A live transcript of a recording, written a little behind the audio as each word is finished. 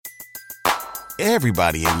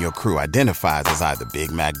Everybody in your crew identifies as either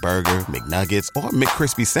Big Mac Burger, McNuggets, or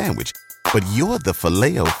McCrispy Sandwich. But you're the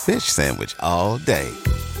Filet-O-Fish Sandwich all day.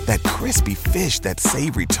 That crispy fish, that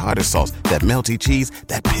savory tartar sauce, that melty cheese,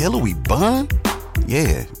 that pillowy bun.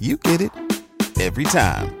 Yeah, you get it. Every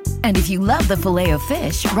time. And if you love the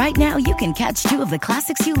Filet-O-Fish, right now you can catch two of the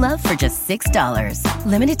classics you love for just $6.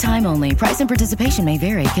 Limited time only. Price and participation may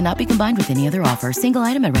vary. Cannot be combined with any other offer. Single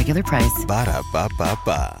item at regular price.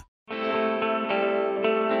 Ba-da-ba-ba-ba.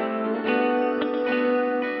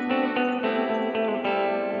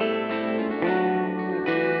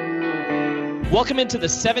 Welcome into the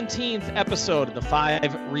 17th episode of the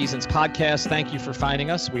 5 Reasons Podcast. Thank you for finding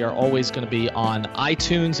us. We are always going to be on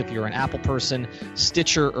iTunes if you're an Apple person,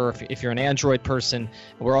 Stitcher, or if you're an Android person.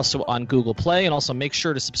 We're also on Google Play, and also make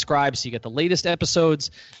sure to subscribe so you get the latest episodes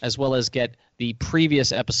as well as get the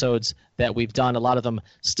previous episodes that we've done. A lot of them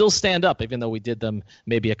still stand up, even though we did them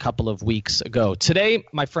maybe a couple of weeks ago. Today,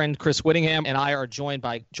 my friend Chris Whittingham and I are joined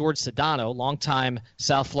by Jorge Sedano, longtime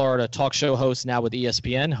South Florida talk show host, now with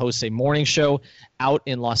ESPN, hosts a morning show out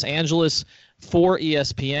in Los Angeles for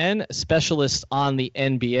ESPN, specialist on the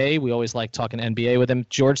NBA. We always like talking NBA with him.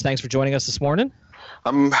 Jorge, thanks for joining us this morning.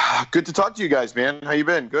 Good to talk to you guys, man. How you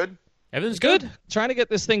been? Good? Everything's good. Trying to get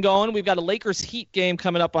this thing going. We've got a Lakers-Heat game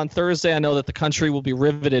coming up on Thursday. I know that the country will be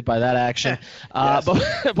riveted by that action. Yes.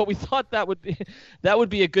 But we thought that would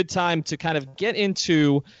be a good time to kind of get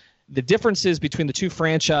into the differences between the two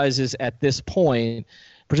franchises at this point,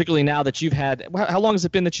 particularly now that you've had – how long has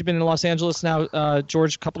it been that you've been in Los Angeles now,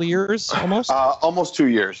 Jorge? A couple of years almost? Almost 2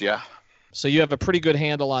 years, yeah. So you have a pretty good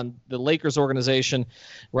handle on the Lakers organization.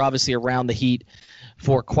 We're obviously around the Heat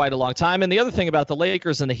for quite a long time. And the other thing about the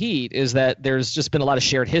Lakers and the Heat is that there's just been a lot of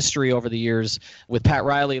shared history over the years with Pat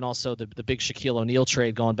Riley and also the big Shaquille O'Neal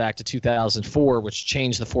trade going back to 2004, which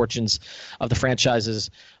changed the fortunes of the franchises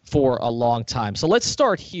for a long time. So let's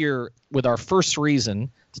start here with our first reason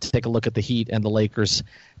to take a look at the Heat and the Lakers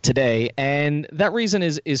today. And that reason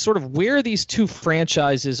is sort of where these two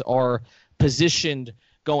franchises are positioned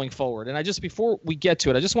going forward. And before we get to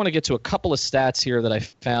it, I just want to get to a couple of stats here that I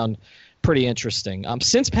found pretty interesting.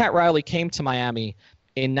 Since Pat Riley came to Miami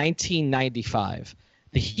in 1995,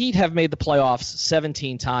 the Heat have made the playoffs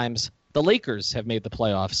 17 times. The Lakers have made the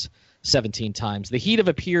playoffs 17 times. The Heat have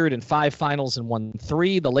appeared in 5 finals and won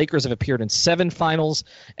 3. The Lakers have appeared in 7 finals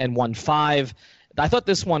and won 5. I thought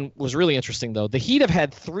this one was really interesting, though. The Heat have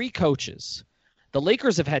had 3 coaches. The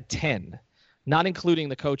Lakers have had 10. Not including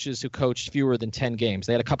the coaches who coached fewer than 10 games.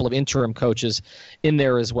 They had a couple of interim coaches in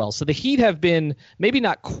there as well. So the Heat have been maybe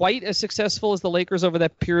not quite as successful as the Lakers over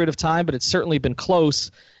that period of time, but it's certainly been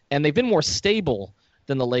close, and they've been more stable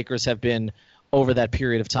than the Lakers have been over that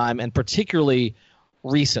period of time, and particularly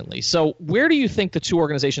recently. So where do you think the two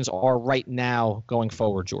organizations are right now going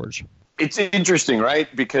forward, Jorge? It's interesting,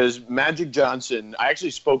 right? Because Magic Johnson, I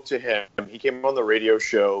actually spoke to him. He came on the radio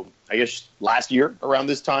show, I guess, last year around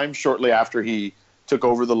this time, shortly after he took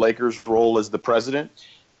over the Lakers' role as the president.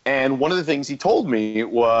 And one of the things he told me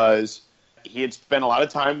was he had spent a lot of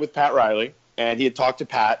time with Pat Riley, and he had talked to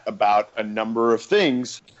Pat about a number of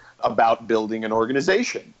things about building an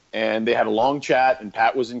organization. And they had a long chat, and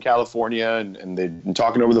Pat was in California, and they'd been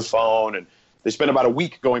talking over the phone, and they spent about a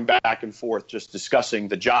week going back and forth just discussing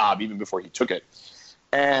the job even before he took it.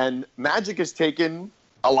 And Magic has taken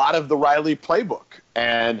a lot of the Riley playbook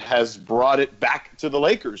and has brought it back to the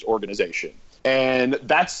Lakers organization. And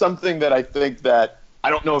that's something that I think that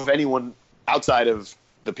I don't know if anyone outside of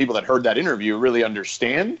the people that heard that interview really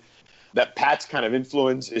understand, that Pat's kind of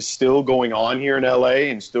influence is still going on here in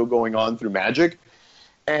LA and still going on through Magic.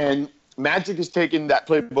 And Magic has taken that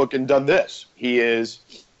playbook and done this. He is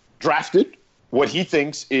drafted what he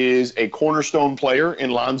thinks is a cornerstone player in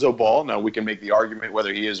Lonzo Ball. Now, we can make the argument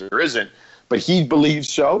whether he is or isn't, but he believes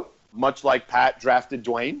so, much like Pat drafted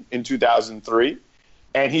Dwayne in 2003.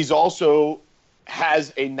 And he's also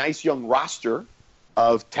has a nice young roster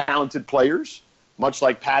of talented players, much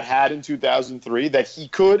like Pat had in 2003, that he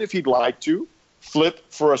could, if he'd like to, flip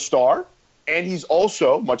for a star. And he's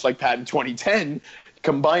also, much like Pat in 2010,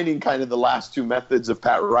 combining kind of the last two methods of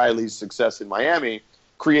Pat Riley's success in Miami,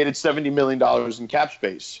 created $70 million in cap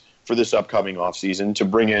space for this upcoming offseason to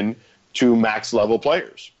bring in 2 max-level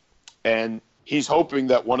players. And he's hoping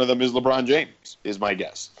that one of them is LeBron James, is my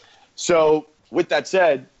guess. So with that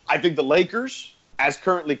said, I think the Lakers, as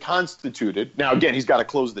currently constituted, now again, he's got to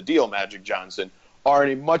close the deal, Magic Johnson, are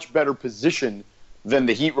in a much better position than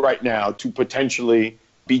the Heat right now to potentially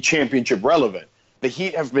be championship relevant. The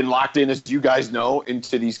Heat have been locked in, as you guys know,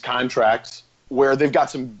 into these contracts where they've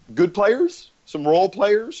got some good players, some role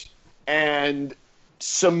players, and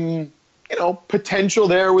some potential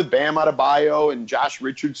there with Bam Adebayo and Josh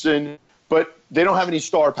Richardson, but they don't have any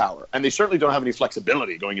star power, and they certainly don't have any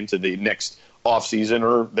flexibility going into the next offseason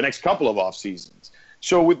or the next couple of off seasons.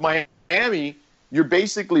 So with Miami, you're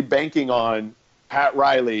basically banking on Pat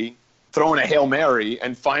Riley throwing a Hail Mary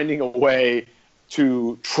and finding a way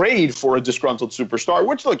to trade for a disgruntled superstar,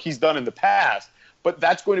 which, look, he's done in the past, but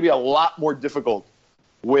that's going to be a lot more difficult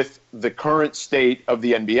with the current state of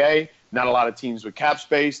the NBA. Not a lot of teams with cap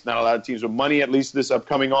space, not a lot of teams with money, at least this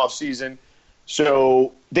upcoming offseason.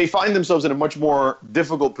 So they find themselves in a much more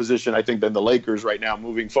difficult position, I think, than the Lakers right now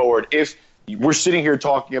moving forward, if we're sitting here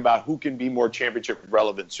talking about who can be more championship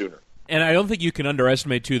relevant sooner. And I don't think you can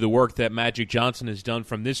underestimate, too, the work that Magic Johnson has done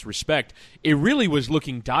from this respect. It really was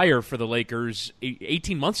looking dire for the Lakers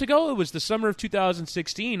 18 months ago. It was the summer of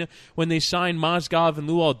 2016 when they signed Mozgov and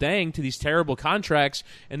Luol Deng to these terrible contracts,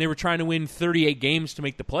 and they were trying to win 38 games to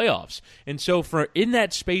make the playoffs. And so in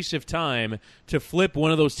that space of time, to flip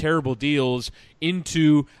one of those terrible deals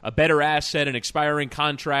into a better asset, an expiring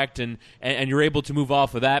contract, and you're able to move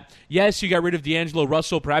off of that. Yes, you got rid of D'Angelo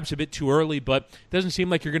Russell perhaps a bit too early, but it doesn't seem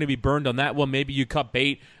like you're going to be burned on that one. Maybe you cut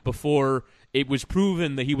bait before it was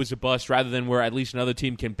proven that he was a bust, rather than where at least another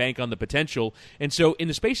team can bank on the potential. And so in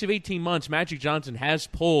the space of 18 months, Magic Johnson has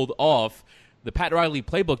pulled off the Pat Riley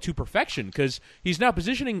playbook to perfection, because he's now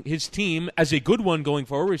positioning his team as a good one going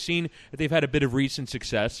forward. We've seen that they've had a bit of recent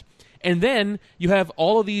success. And then you have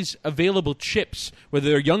all of these available chips, whether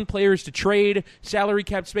they're young players to trade, salary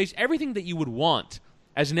cap space, everything that you would want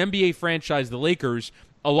as an NBA franchise, the Lakers,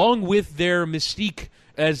 along with their mystique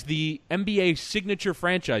as the NBA signature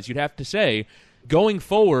franchise, you'd have to say, going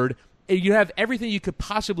forward, you have everything you could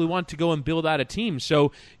possibly want to go and build out a team.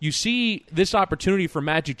 So you see this opportunity for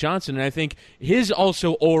Magic Johnson, and I think his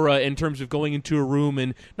also aura in terms of going into a room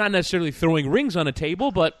and not necessarily throwing rings on a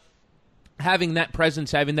table, but having that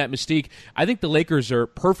presence, having that mystique. I think the Lakers are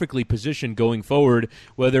perfectly positioned going forward,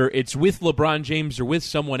 whether it's with LeBron James or with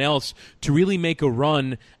someone else, to really make a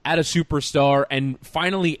run at a superstar and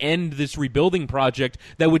finally end this rebuilding project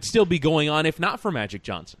that would still be going on if not for Magic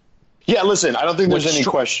Johnson. Yeah, listen, I don't think there's any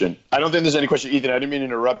question. Ethan. I didn't mean to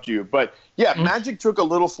interrupt you. But, yeah, Magic took a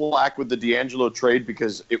little flack with the D'Angelo trade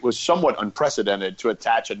because it was somewhat unprecedented to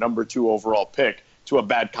attach a number 2 overall pick to a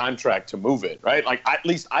bad contract to move it, right? Like, at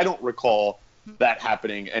least I don't recall that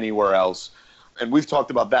happening anywhere else. And we've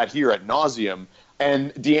talked about that here ad nauseum.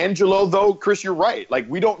 And D'Angelo, though, Chris, you're right. Like,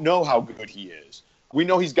 we don't know how good he is. We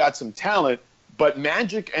know he's got some talent, but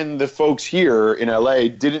Magic and the folks here in LA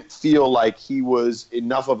didn't feel like he was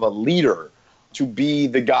enough of a leader to be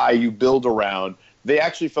the guy you build around. They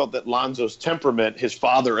actually felt that Lonzo's temperament, his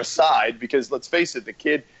father aside, because let's face it, the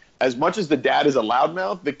kid, as much as the dad is a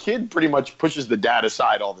loudmouth, the kid pretty much pushes the dad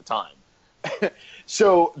aside all the time.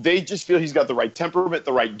 So they just feel he's got the right temperament,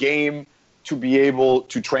 the right game to be able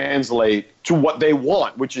to translate to what they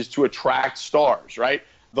want, which is to attract stars, right?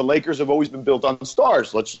 The Lakers have always been built on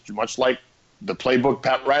stars, much like the playbook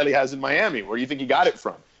Pat Riley has in Miami. Where do you think he got it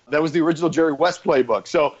from? That was the original Jerry West playbook.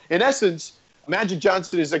 So in essence, Magic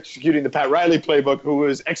Johnson is executing the Pat Riley playbook, who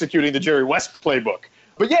is executing the Jerry West playbook.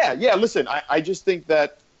 But yeah, listen, I just think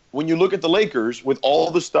that when you look at the Lakers, with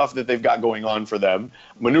all the stuff that they've got going on for them,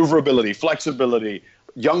 maneuverability, flexibility,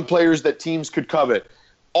 young players that teams could covet,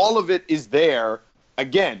 all of it is there.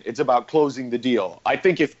 Again, it's about closing the deal. I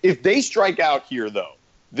think if they strike out here, though,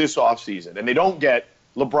 this offseason, and they don't get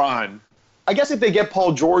LeBron, I guess if they get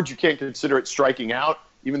Paul George, you can't consider it striking out,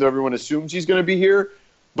 even though everyone assumes he's going to be here.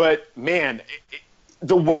 But, man,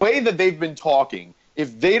 the way that they've been talking,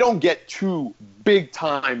 if they don't get 2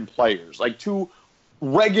 big-time players, like 2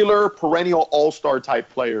 regular, perennial all-star type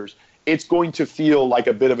players, it's going to feel like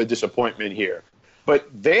a bit of a disappointment here. But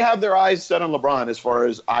they have their eyes set on LeBron, as far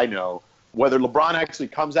as I know. Whether LeBron actually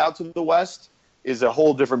comes out to the West is a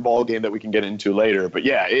whole different ballgame that we can get into later. But,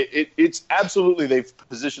 yeah, it's absolutely they've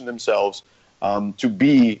positioned themselves to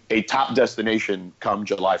be a top destination come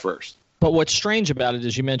July 1st. But what's strange about it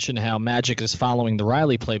is you mentioned how Magic is following the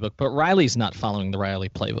Riley playbook, but Riley's not following the Riley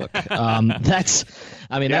playbook.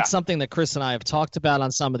 That's something that Chris and I have talked about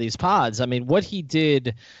on some of these pods. I mean, what he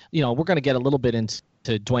did, we're going to get a little bit into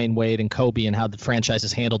Dwayne Wade and Kobe and how the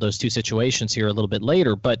franchises handled those 2 situations here a little bit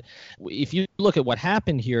later. But if you look at what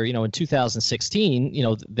happened here, in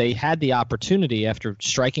 2016, they had the opportunity after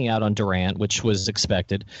striking out on Durant, which was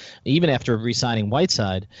expected, even after re-signing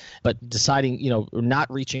Whiteside, but deciding,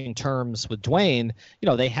 not reaching terms with Dwayne,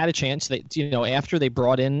 they had a chance. After they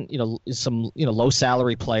brought in, some, low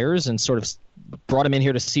salary players and sort of brought him in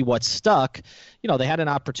here to see what stuck. They had an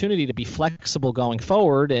opportunity to be flexible going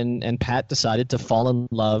forward, and Pat decided to fall in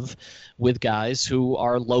love with guys who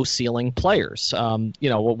are low ceiling players.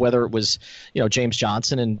 Whether it was, James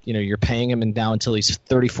Johnson, and, you're paying him now until he's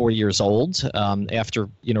 34 years old, after,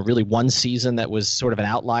 really one season that was sort of an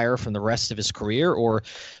outlier from the rest of his career, or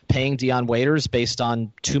paying Dion Waiters based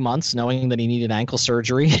on 2 months, knowing that he needed ankle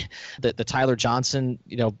surgery, the Tyler Johnson,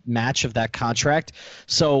 match of that contract.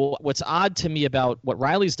 So what's odd to me about what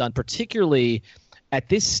Riley's done, particularly at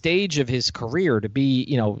this stage of his career, to be,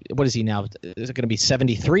 what is he now? Is it going to be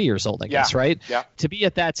 73 years old, I guess, right? Yeah. To be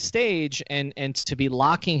at that stage and to be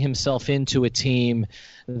locking himself into a team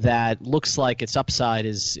that looks like its upside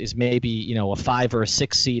is maybe, a 5 or a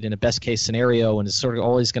 6 seed in a best case scenario, and is sort of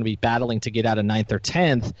always going to be battling to get out of 9th or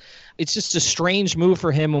 10th. It's just a strange move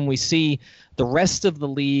for him when we see the rest of the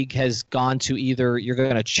league has gone to either you're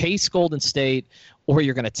going to chase Golden State or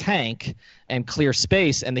you're going to tank and clear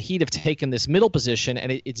space, and the Heat have taken this middle position,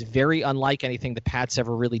 and it's very unlike anything the Pats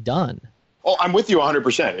ever really done. Oh, I'm with you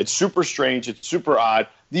 100%. It's super strange. It's super odd.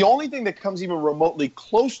 The only thing that comes even remotely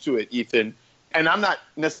close to it, Ethan, and I'm not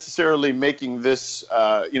necessarily making this,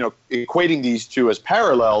 equating these two as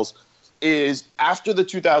parallels, is after the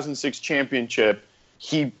 2006 championship,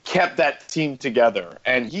 he kept that team together.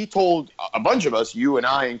 And he told a bunch of us, you and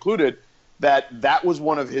I included, that was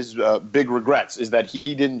one of his big regrets, is that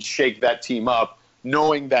he didn't shake that team up,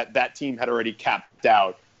 knowing that team had already capped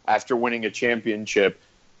out after winning a championship,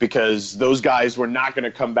 because those guys were not going to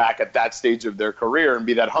come back at that stage of their career and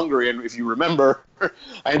be that hungry. And if you remember,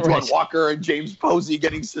 Antoine Walker and James Posey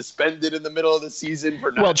getting suspended in the middle of the season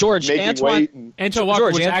for not making weight. Antoine Walker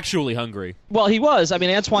was actually hungry. Well, he was. I mean,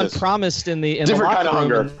 Antoine promised in the locker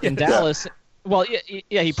room in Dallas. Yeah. Well,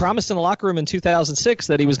 yeah, he promised in the locker room in 2006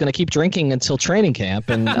 that he was going to keep drinking until training camp,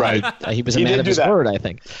 and he was a man of his word, I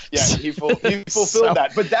think. Yeah, he fulfilled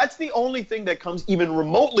that. But that's the only thing that comes even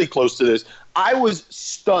remotely close to this. I was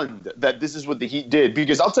stunned that this is what the Heat did,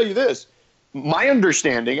 because I'll tell you this, my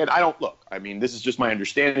understanding, and this is just my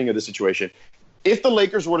understanding of the situation. If the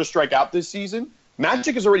Lakers were to strike out this season,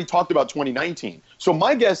 Magic has already talked about 2019. So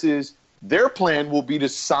my guess is their plan will be to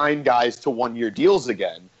sign guys to one-year deals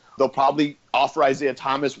again. They'll probably offer Isaiah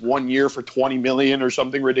Thomas 1 year for $20 million or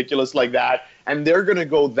something ridiculous like that, and they're going to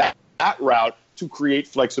go that route to create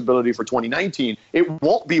flexibility for 2019. It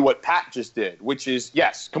won't be what Pat just did, which is,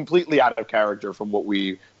 yes, completely out of character from what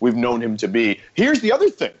we've known him to be. Here's the other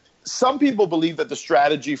thing. Some people believe that the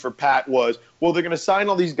strategy for Pat was, well, they're going to sign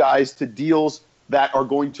all these guys to deals that are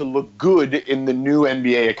going to look good in the new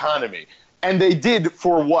NBA economy. And they did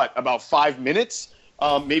for about 5 minutes?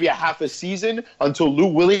 Maybe a half a season, until Lou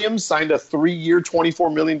Williams signed a 3-year,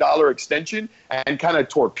 $24 million extension and kind of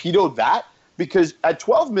torpedoed that. Because at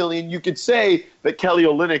 $12 million, you could say that Kelly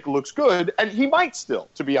Olynyk looks good, and he might still,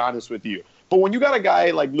 to be honest with you. But when you got a guy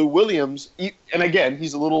like Lou Williams, and again,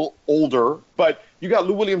 he's a little older, but you got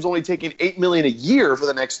Lou Williams only taking $8 million a year for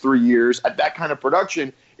the next 3 years at that kind of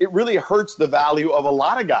production, it really hurts the value of a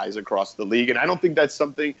lot of guys across the league. And I don't think that's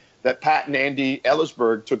something that Pat and Andy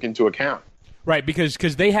Ellisberg took into account. Right, because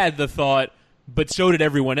they had the thought, but so did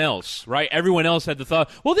everyone else, right? Everyone else had the thought,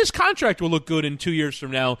 well, this contract will look good in 2 years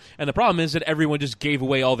from now. And the problem is that everyone just gave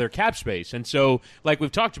away all their cap space. And so, like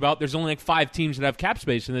we've talked about, there's only 5 teams that have cap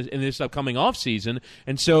space in this upcoming offseason.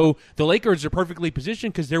 And so the Lakers are perfectly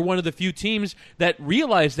positioned because they're one of the few teams that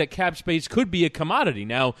realize that cap space could be a commodity.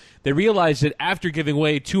 Now, they realize that after giving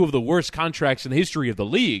away 2 of the worst contracts in the history of the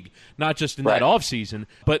league, not just in that offseason,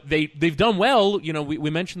 but they've done well. We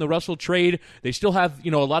mentioned the Russell trade. They still have,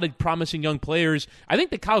 a lot of promising young players. I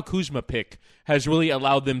think the Kyle Kuzma pick has really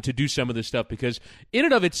allowed them to do some of this stuff, because in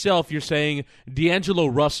and of itself, you're saying D'Angelo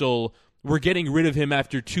Russell, we're getting rid of him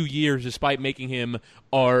after 2 years despite making him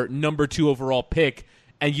our number 2 overall pick,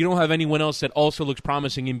 and you don't have anyone else that also looks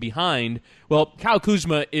promising in behind. Well, Kyle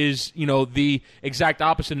Kuzma is, the exact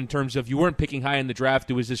opposite in terms of you weren't picking high in the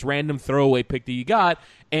draft. It was this random throwaway pick that you got,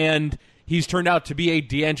 and he's turned out to be a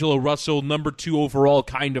D'Angelo Russell number 2 overall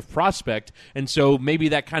kind of prospect, and so maybe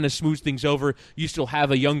that kind of smooths things over. You still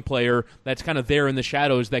have a young player that's kind of there in the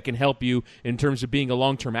shadows that can help you in terms of being a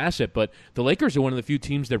long-term asset, but the Lakers are one of the few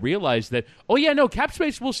teams that realize that, cap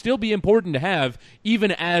space will still be important to have,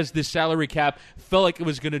 even as this salary cap felt like it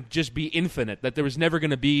was going to just be infinite, that there was never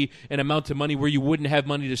going to be an amount of money where you wouldn't have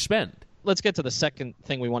money to spend. Let's get to the second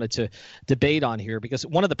thing we wanted to debate on here, because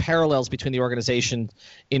one of the parallels between the organization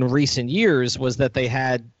in recent years was that they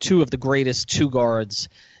had 2 of the greatest 2 guards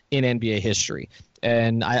in NBA history.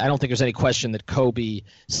 And I don't think there's any question that Kobe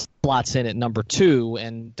slots in at number 2.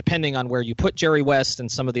 And depending on where you put Jerry West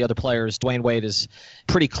and some of the other players, Dwayne Wade is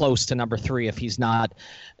pretty close to number 3 if he's not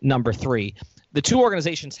number 3. The two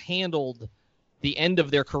organizations handled the end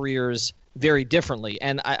of their careers very differently.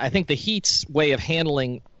 And I think the Heat's way of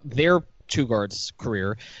handling their two guards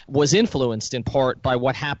career was influenced in part by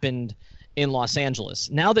what happened in Los Angeles.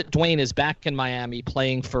 Now that Dwayne is back in Miami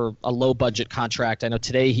playing for a low-budget contract, I know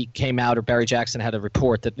today he came out, or Barry Jackson had a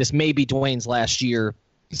report, that this may be Dwayne's last year,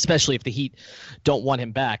 especially if the Heat don't want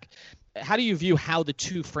him back. How do you view how the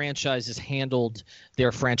two franchises handled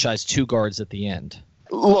their franchise two guards at the end?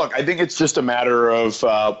 Look, I think it's just a matter of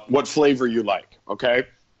what flavor you like, okay?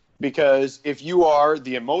 Because if you are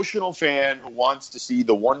the emotional fan who wants to see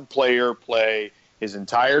the one player play his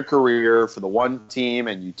entire career for the one team,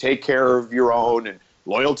 and you take care of your own, and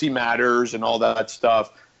loyalty matters and all that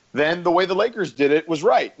stuff, then the way the Lakers did it was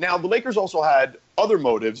right. Now, the Lakers also had other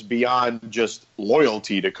motives beyond just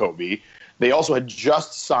loyalty to Kobe. They also had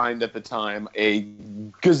just signed at the time a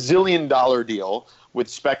gazillion-dollar deal with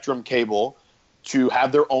Spectrum Cable to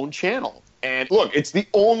have their own channel. And look, it's the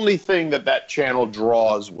only thing that channel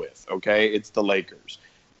draws with, okay? It's the Lakers.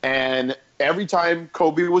 And every time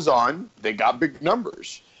Kobe was on, they got big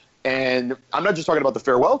numbers. And I'm not just talking about the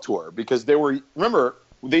farewell tour, because remember,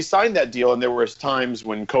 they signed that deal and there was times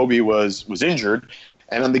when Kobe was injured.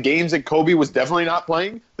 And on the games that Kobe was definitely not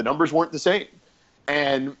playing, the numbers weren't the same.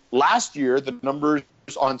 And last year, the numbers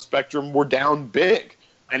on Spectrum were down big.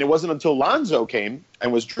 And it wasn't until Lonzo came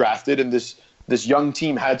and was drafted, and this young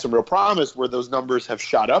team had some real promise, where those numbers have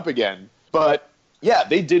shot up again. But yeah,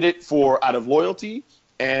 they did it out of loyalty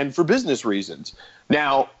and for business reasons.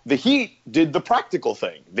 Now, the Heat did the practical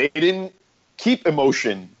thing. They didn't keep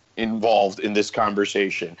emotion involved in this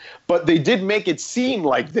conversation, but they did make it seem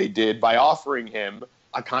like they did by offering him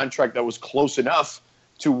a contract that was close enough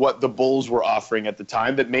to what the Bulls were offering at the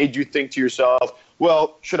time, that made you think to yourself,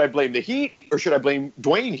 well, should I blame the Heat or should I blame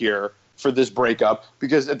Dwayne here for this breakup?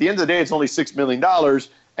 Because at the end of the day, it's only $6 million.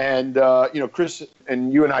 And, Chris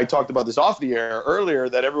and you and I talked about this off the air earlier,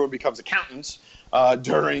 that everyone becomes accountants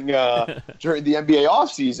during the NBA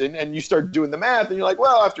offseason, and you start doing the math, and you're like,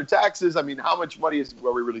 well, after taxes, I mean, how much money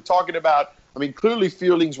are we really talking about? I mean, clearly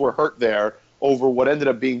feelings were hurt there over what ended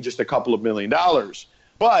up being just a couple of $1 million.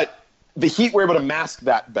 But the Heat were able to mask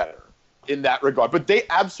that better in that regard. But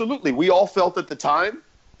we all felt at the time,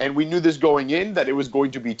 and we knew this going in, that it was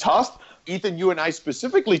going to be tough. Ethan, you and I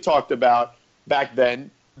specifically talked about back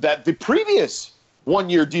then that the previous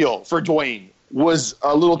one-year deal for Dwayne was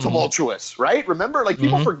a little tumultuous, right? Remember,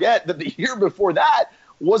 people forget that the year before that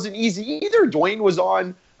wasn't easy either. Dwayne was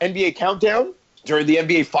on NBA Countdown during the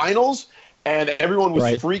NBA Finals, and everyone was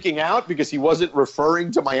freaking out because he wasn't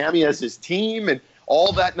referring to Miami as his team and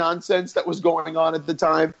all that nonsense that was going on at the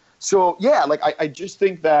time. So, yeah, I just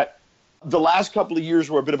think that the last couple of years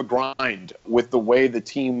were a bit of a grind with the way the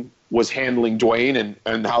team was handling Dwayne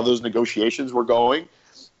and how those negotiations were going.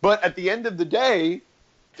 But at the end of the day,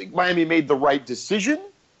 I think Miami made the right decision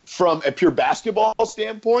from a pure basketball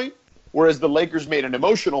standpoint, whereas the Lakers made an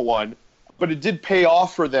emotional one. But it did pay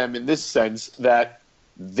off for them in this sense that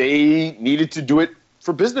they needed to do it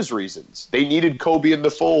for business reasons. They needed Kobe in the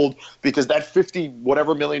fold because that $50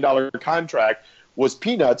 million contract was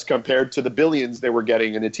peanuts compared to the billions they were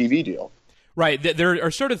getting in a TV deal. Right. There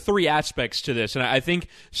are sort of three aspects to this, and I think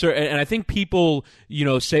people,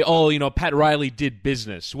 say, oh, Pat Riley did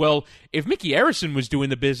business. Well, if Mickey Arison was doing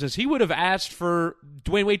the business, he would have asked for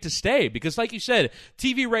Dwayne Wade to stay because, like you said,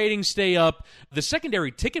 TV ratings stay up. The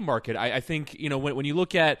secondary ticket market, I think, when you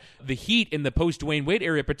look at the Heat in the post-Dwayne Wade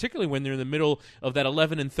area, particularly when they're in the middle of that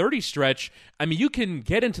 11-30 stretch, I mean, you can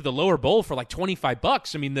get into the lower bowl for like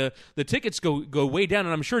 $25. I mean, the tickets go way down,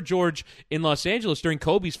 and I'm sure, George, in Los Angeles during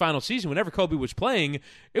Kobe's final season, whenever Kobe was playing,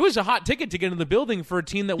 it was a hot ticket to get in the building for a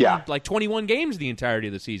team that won like 21 games the entirety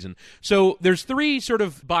of the season. So there's three sort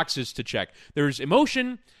of boxes to check. There's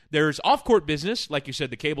emotion, there's off-court business, like you said,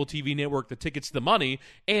 the cable TV network, the tickets, the money,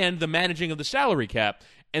 and the managing of the salary cap.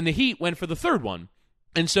 And the Heat went for the third one.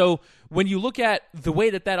 And so when you look at the way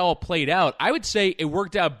that all played out, I would say it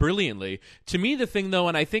worked out brilliantly. To me, the thing, though,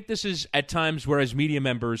 and I think this is at times where as media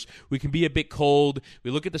members, we can be a bit cold.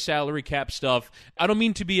 We look at the salary cap stuff. I don't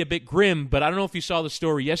mean to be a bit grim, but I don't know if you saw the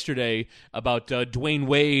story yesterday about Dwayne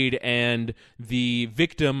Wade and the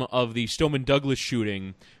victim of the Stoneman Douglas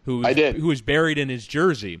shooting who was buried in his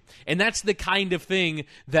jersey. And that's the kind of thing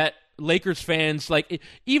that Lakers fans,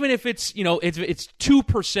 even if it's, it's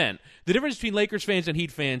 2%, The difference between Lakers fans and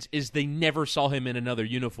Heat fans is they never saw him in another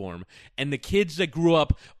uniform. And the kids that grew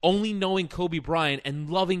up only knowing Kobe Bryant and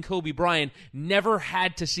loving Kobe Bryant never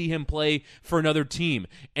had to see him play for another team.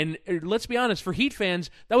 And let's be honest, for Heat fans,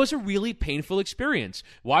 that was a really painful experience.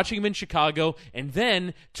 Watching him in Chicago and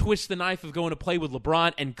then twist the knife of going to play with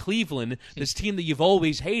LeBron and Cleveland, this team that you've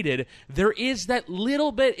always hated. There is that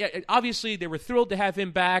little bit. Obviously, they were thrilled to have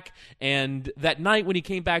him back. And that night when he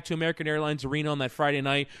came back to American Airlines Arena on that Friday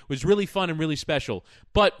night was really fun and really special.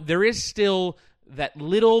 But there is still that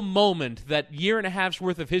little moment, that year and a half's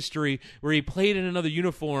worth of history where he played in another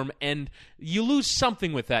uniform, and you lose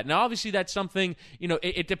something with that. Now, obviously, that's something,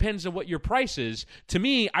 it depends on what your price is. To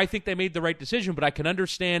me, I think they made the right decision, but I can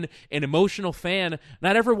understand an emotional fan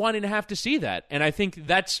not ever wanting to have to see that. And I think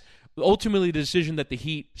that's ultimately the decision that the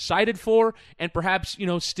Heat sided for, and perhaps,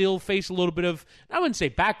 still face a little bit of, I wouldn't say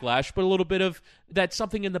backlash, but a little bit of that's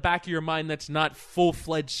something in the back of your mind that's not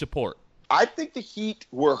full-fledged support. I think the Heat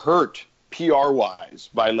were hurt PR-wise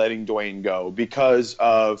by letting Dwayne go because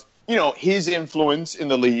of, his influence in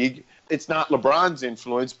the league. It's not LeBron's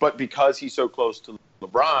influence, but because he's so close to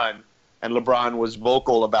LeBron, and LeBron was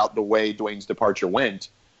vocal about the way Dwayne's departure went,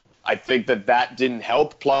 I think that didn't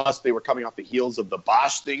help. Plus, they were coming off the heels of the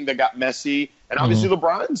Bosh thing that got messy, and obviously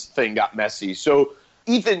LeBron's thing got messy. So,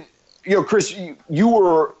 Ethan, Chris, you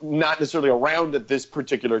were not necessarily around at this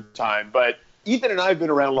particular time, but Ethan and I have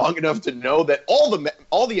been around long enough to know that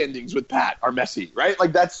all the endings with Pat are messy, right?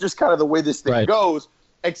 Like, that's just kind of the way this thing goes.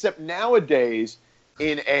 Except nowadays,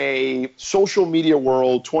 in a social media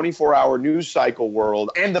world, 24-hour news cycle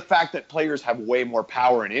world, and the fact that players have way more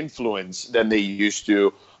power and influence than they used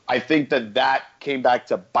to, I think that came back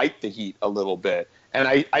to bite the Heat a little bit. And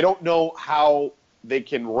I don't know how they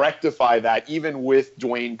can rectify that, even with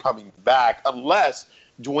Dwayne coming back, unless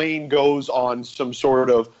Dwayne goes on some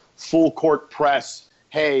sort of full court press,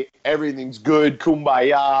 hey, everything's good,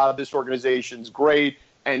 kumbaya, this organization's great,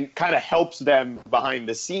 and kind of helps them behind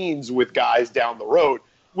the scenes with guys down the road.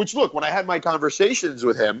 Which, look, when I had my conversations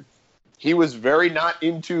with him, he was very not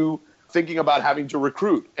into thinking about having to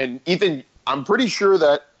recruit. And Ethan, I'm pretty sure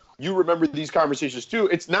that you remember these conversations too.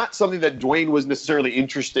 It's not something that Dwayne was necessarily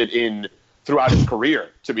interested in throughout his career,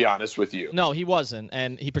 to be honest with you. No, he wasn't,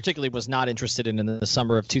 and he particularly was not interested in the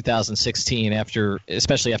summer of 2016,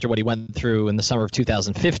 especially after what he went through in the summer of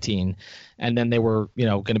 2015, and then they were,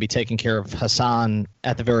 going to be taking care of Hassan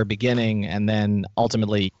at the very beginning, and then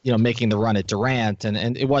ultimately, making the run at Durant,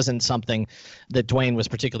 and it wasn't something that Dwayne was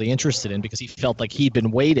particularly interested in because he felt like he'd been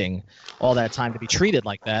waiting all that time to be treated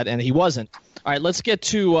like that, and he wasn't. All right, let's get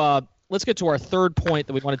to our third point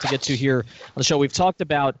that we wanted to get to here on the show. We've talked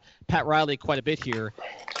about Pat Riley quite a bit here,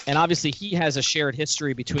 and obviously he has a shared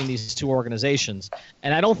history between these two organizations.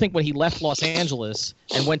 And I don't think when he left Los Angeles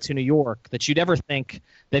and went to New York that you'd ever think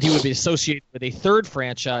that he would be associated with a third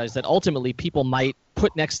franchise that ultimately people might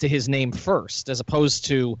put next to his name first, as opposed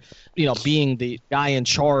to, being the guy in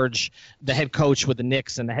charge, the head coach with the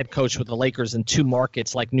Knicks and the head coach with the Lakers in two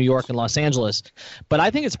markets like New York and Los Angeles. But I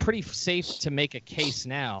think it's pretty safe to make a case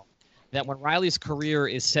now that when Riley's career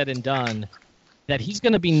is said and done, that he's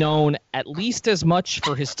going to be known at least as much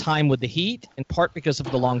for his time with the Heat, in part because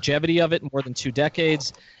of the longevity of it, more than 2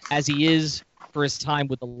 decades, as he is for his time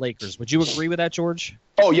with the Lakers. Would you agree with that, George?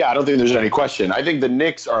 Oh, yeah, I don't think there's any question. I think the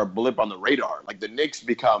Knicks are a blip on the radar. Like, the Knicks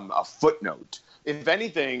become a footnote. If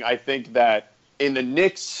anything, I think that in the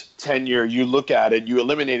Knicks' tenure, you look at it, you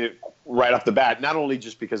eliminate it right off the bat, not only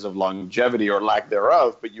just because of longevity or lack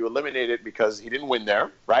thereof, but you eliminate it because he didn't win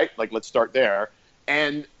there, right? Like, let's start there.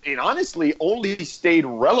 And it honestly only stayed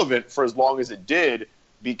relevant for as long as it did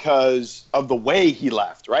because of the way he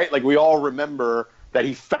left, right? Like, we all remember that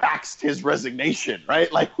he faxed his resignation,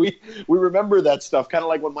 right? Like, we remember that stuff, kind of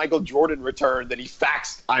like when Michael Jordan returned, that he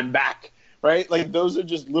faxed, I'm back, right? Like, those are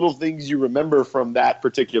just little things you remember from that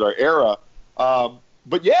particular era.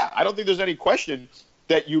 But, yeah, I don't think there's any question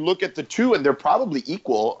that you look at the two and they're probably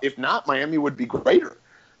equal. If not, Miami would be greater.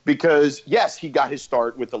 Because, yes, he got his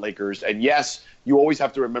start with the Lakers. And, yes, you always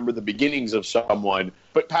have to remember the beginnings of someone.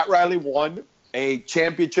 But Pat Riley won a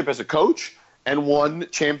championship as a coach and won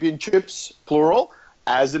championships, plural,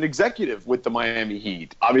 as an executive with the Miami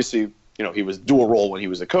Heat. Obviously, he was dual role when he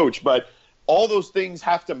was a coach. But all those things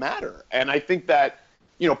have to matter. And I think that,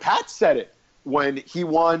 Pat said it when he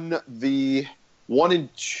won the one in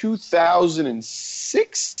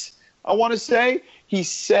 2006, I want to say. He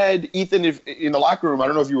said, Ethan, if in the locker room, I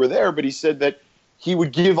don't know if you were there, but he said that he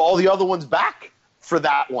would give all the other ones back for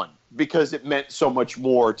that one because it meant so much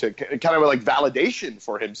more to kind of like validation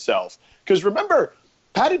for himself. Because remember,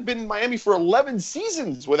 Pat had been in Miami for 11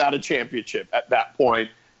 seasons without a championship at that point.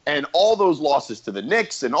 And all those losses to the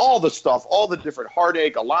Knicks and all the stuff, all the different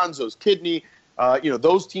heartache, Alonzo's kidney,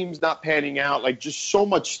 those teams not panning out, like just so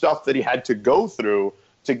much stuff that he had to go through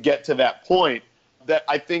to get to that point, that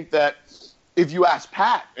I think that if you ask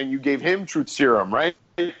Pat and you gave him truth serum, right,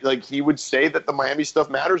 like he would say that the Miami stuff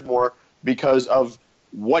matters more because of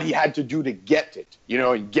what he had to do to get it,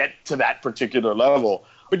 and get to that particular level.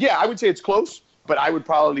 But yeah, I would say it's close, but I would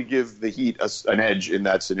probably give the Heat an edge in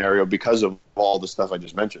that scenario because of all the stuff I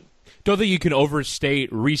just mentioned. Don't think you can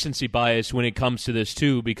overstate recency bias when it comes to this,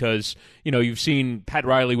 too, because, you've seen Pat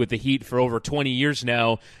Riley with the Heat for over 20 years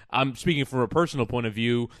now. I'm speaking from a personal point of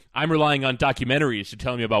view. I'm relying on documentaries to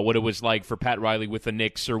tell me about what it was like for Pat Riley with the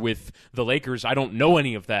Knicks or with the Lakers. I don't know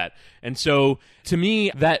any of that. And so, to me,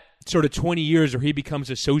 that sort of 20 years where he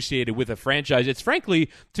becomes associated with a franchise, it's frankly,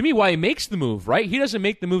 to me, why he makes the move, right? He doesn't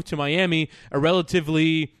make the move to Miami, a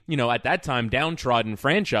relatively, at that time, downtrodden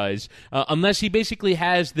franchise, unless he basically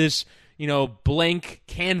has this, blank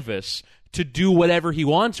canvas to do whatever he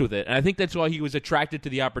wants with it. And I think that's why he was attracted to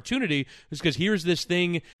the opportunity, is because here's this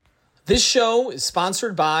thing. This show is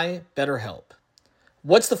sponsored by BetterHelp.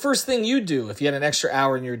 What's the first thing you'd do if you had an extra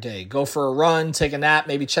hour in your day? Go for a run, take a nap,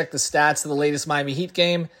 maybe check the stats of the latest Miami Heat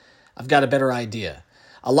game? I've got a better idea.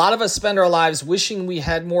 A lot of us spend our lives wishing we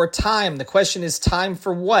had more time. The question is, time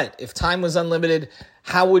for what? If time was unlimited,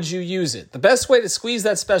 how would you use it? The best way to squeeze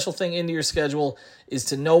that special thing into your schedule is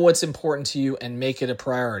to know what's important to you and make it a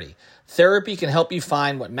priority. Therapy can help you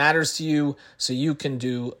find what matters to you so you can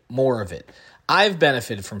do more of it. I've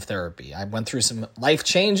benefited from therapy. I went through some life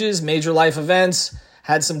changes, major life events,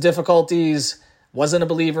 had some difficulties, wasn't a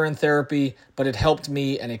believer in therapy, but it helped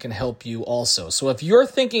me and it can help you also. So if you're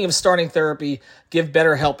thinking of starting therapy, give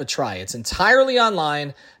BetterHelp a try. It's entirely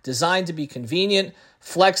online, designed to be convenient,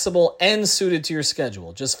 flexible, and suited to your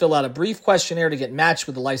schedule. Just fill out a brief questionnaire to get matched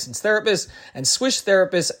with a licensed therapist and switch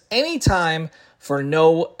therapists anytime for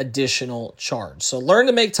no additional charge. So learn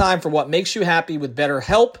to make time for what makes you happy with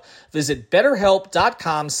BetterHelp. Visit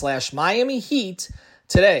BetterHelp.com/Miami Heat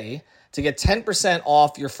today to get 10%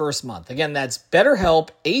 off your first month. Again, that's BetterHelp,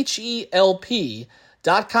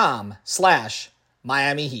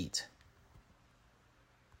 HELP.com/Miami Heat.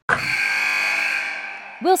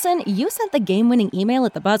 Wilson, you sent the game-winning email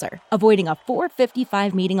at the buzzer, avoiding a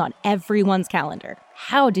 4:55 meeting on everyone's calendar.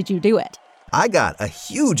 How did you do it? I got a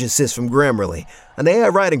huge assist from Grammarly, an AI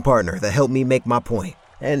writing partner that helped me make my point.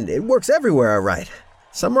 And it works everywhere I write.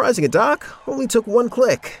 Summarizing a doc only took one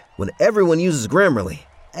click. When everyone uses Grammarly,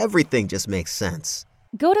 everything just makes sense.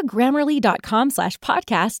 Go to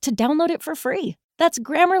Grammarly.com/podcast to download it for free. That's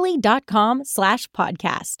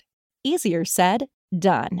Grammarly.com/podcast. Easier said,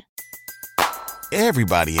 done.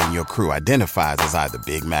 Everybody in your crew identifies as either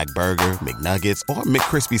Big Mac Burger, McNuggets, or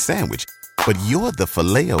McCrispy Sandwich. But you're the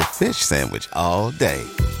Filet-O-Fish Sandwich all day.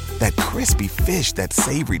 That crispy fish, that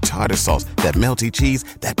savory tartar sauce, that melty cheese,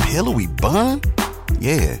 that pillowy bun.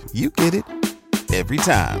 Yeah, you get it. Every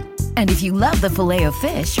time. And if you love the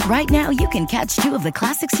Filet-O-Fish, right now you can catch two of the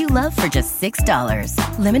classics you love for just $6.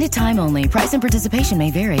 Limited time only. Price and participation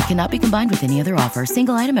may vary. Cannot be combined with any other offer.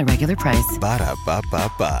 Single item at regular price.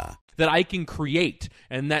 Ba-da-ba-ba-ba. That I can create,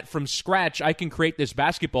 and that from scratch I can create this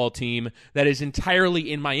basketball team that is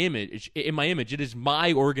entirely in my image. It is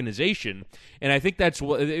my organization, and I think that's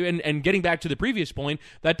what. And getting back to the previous point,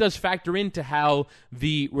 that does factor into how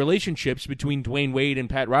the relationships between Dwayne Wade and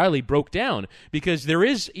Pat Riley broke down. Because there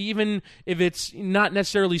is, even if it's not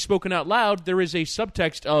necessarily spoken out loud, there is a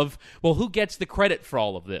subtext of, well, who gets the credit for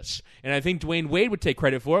all of this? And I think Dwayne Wade would take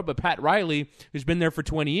credit for it, but Pat Riley, who's been there for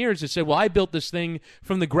 20 years, has said, well, I built this thing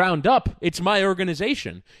from the ground up. It's my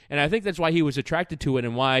organization. And I think that's why he was attracted to it,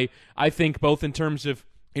 and why I think both in terms of,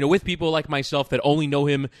 with people like myself that only know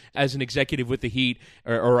him as an executive with the Heat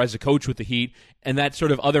or as a coach with the Heat, and that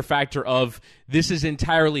sort of other factor of this is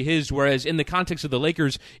entirely his, whereas in the context of the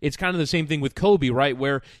Lakers, it's kind of the same thing with Kobe, right,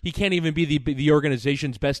 where he can't even be the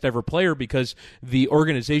organization's best ever player because the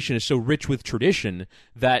organization is so rich with tradition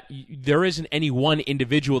that there isn't any one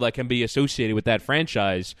individual that can be associated with that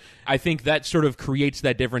franchise. I think that sort of creates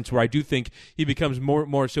that difference where I do think he becomes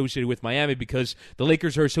more associated with Miami because the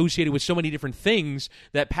Lakers are associated with so many different things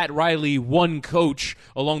that Pat Riley, one coach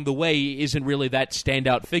along the way, isn't really that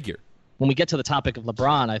standout figure. When we get to the topic of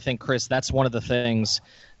LeBron, I think, Chris, that's one of the things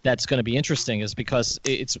that's going to be interesting, is because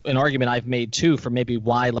it's an argument I've made too for maybe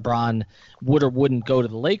why LeBron would or wouldn't go to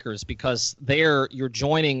the Lakers, because there you're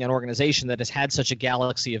joining an organization that has had such a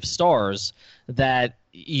galaxy of stars that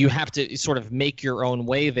you have to sort of make your own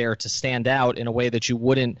way there to stand out in a way that you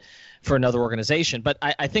wouldn't for another organization. But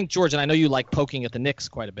I think, George, and I know you like poking at the Knicks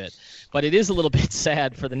quite a bit, but it is a little bit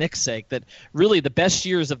sad for the Knicks' sake that really the best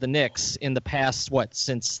years of the Knicks in the past,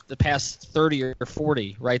 since the past 30 or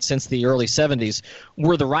 40, right, since the early 70s,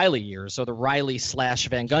 were the Riley years, or the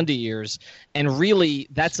Riley/Van Gundy years. And really,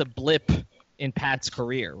 that's a blip in Pat's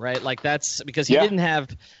career, right? Like that's because he didn't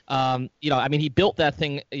have, he built that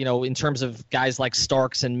thing, in terms of guys like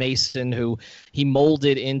Starks and Mason, who he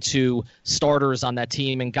molded into starters on that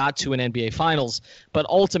team and got to an NBA Finals. But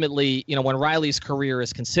ultimately, when Riley's career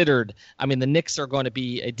is considered, the Knicks are going to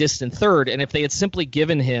be a distant third. And if they had simply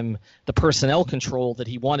given him the personnel control that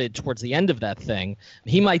he wanted towards the end of that thing,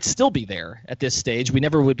 he might still be there at this stage. We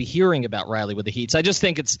never would be hearing about Riley with the Heat. So I just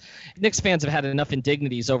think Knicks fans have had enough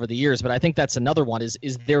indignities over the years, but I think that's another one is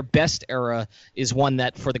their best era is one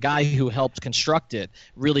that, for the guy who helped construct it,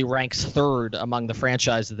 really ranks third among the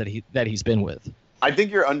franchises that he's been with. I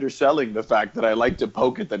think you're underselling the fact that I like to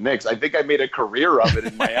poke at the Knicks. I think I made a career of it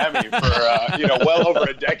in Miami for well over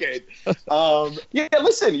a decade.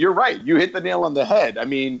 Listen, you're right. You hit the nail on the head.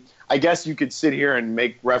 I guess you could sit here and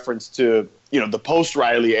make reference to the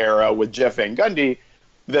post-Riley era with Jeff Van Gundy,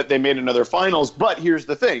 that they made another Finals. But here's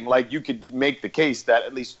the thing: you could make the case that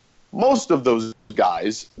at least most of those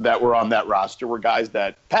guys that were on that roster were guys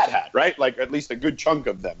that Pat had, right? Like at least a good chunk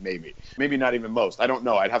of them, maybe not even most. I don't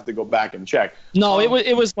know. I'd have to go back and check. No,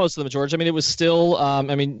 it was most of them, George. It was still.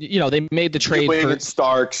 They made the trade for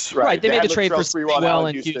Starks, right? They made the trade for Sprewell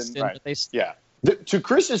and Houston. Right. But to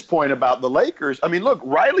Chris's point about the Lakers, look,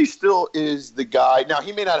 Riley still is the guy. Now,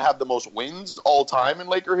 he may not have the most wins all time in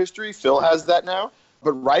Laker history. Phil has that now,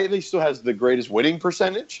 but Riley still has the greatest winning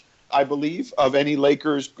percentage, I believe, of any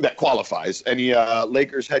Lakers that qualifies, any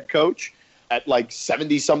Lakers head coach at like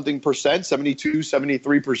 70-something percent, 72,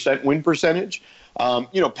 73% win percentage.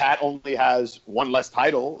 Pat only has one less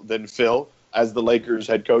title than Phil as the Lakers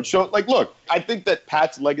head coach. So, look, I think that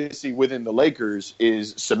Pat's legacy within the Lakers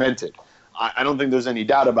is cemented. I don't think there's any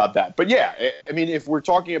doubt about that. But, if we're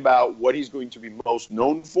talking about what he's going to be most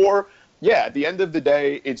known for, at the end of the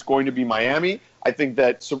day, it's going to be Miami. I think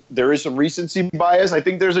that there is some recency bias. I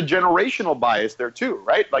think there's a generational bias there too,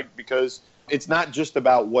 right? Because it's not just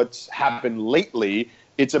about what's happened lately.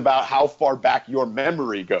 It's about how far back your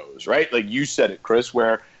memory goes, right? Like you said it, Chris,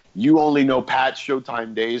 where you only know Pat's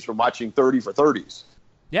Showtime days from watching 30 for 30s.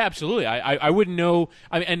 Yeah, absolutely. I wouldn't know.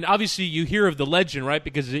 And obviously you hear of the legend, right?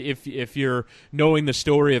 Because if you're knowing the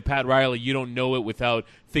story of Pat Riley, you don't know it without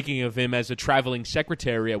thinking of him as a traveling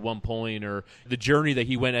secretary at one point, or the journey that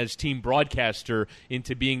he went as team broadcaster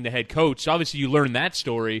into being the head coach. So obviously you learn that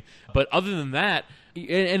story. But other than that,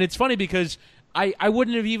 and it's funny because I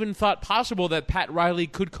wouldn't have even thought possible that Pat Riley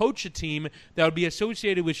could coach a team that would be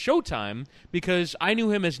associated with Showtime, because I knew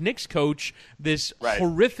him as Knicks coach, this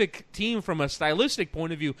horrific team from a stylistic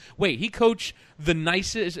point of view. Wait, he coached the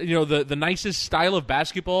nicest, the nicest style of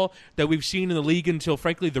basketball that we've seen in the league until,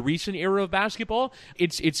 frankly, the recent era of basketball.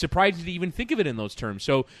 It's surprising to even think of it in those terms.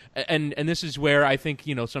 So, and this is where I think,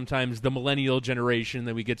 sometimes the millennial generation,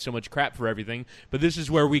 that we get so much crap for everything, but this is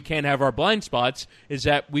where we can have our blind spots, is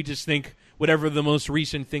that we just think whatever the most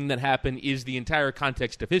recent thing that happened is the entire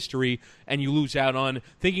context of history, and you lose out on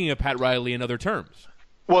thinking of Pat Riley in other terms.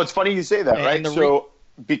 Well, it's funny you say that, right?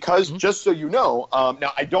 Because just so you know,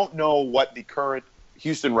 now I don't know what the current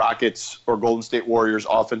Houston Rockets or Golden State Warriors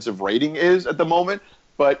offensive rating is at the moment,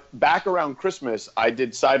 but back around Christmas, I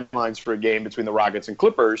did sidelines for a game between the Rockets and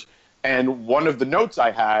Clippers, and one of the notes I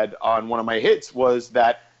had on one of my hits was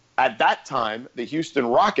that at that time, the Houston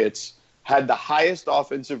Rockets had the highest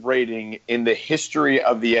offensive rating in the history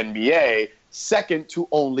of the NBA, second to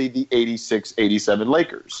only the 86-87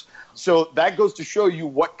 Lakers. So that goes to show you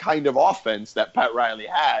what kind of offense that Pat Riley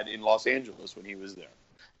had in Los Angeles when he was there.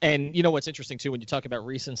 And what's interesting, too, when you talk about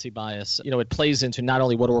recency bias, it plays into not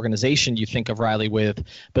only what organization you think of Riley with,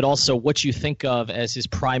 but also what you think of as his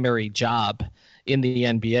primary job in the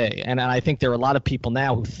NBA. And I think there are a lot of people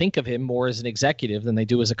now who think of him more as an executive than they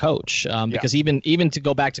do as a coach. Because even to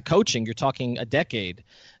go back to coaching, you're talking a decade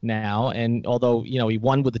now. And although, he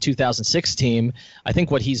won with the 2006 team, I think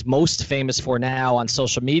what he's most famous for now on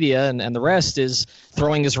social media and the rest is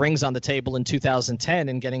throwing his rings on the table in 2010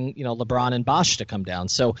 and getting, LeBron and Bosh to come down.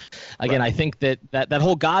 So again, I think that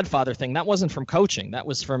whole Godfather thing, that wasn't from coaching. That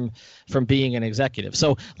was from being an executive.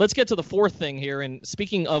 So let's get to the fourth thing here. And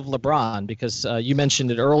speaking of LeBron, because You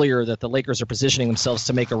mentioned it earlier that the Lakers are positioning themselves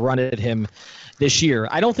to make a run at him this year.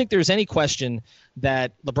 I don't think there's any question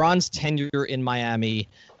that LeBron's tenure in Miami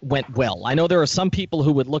went well. I know there are some people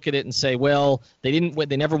who would look at it and say, well, they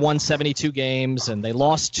never won 72 games and they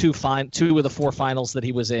lost two of the 4 finals that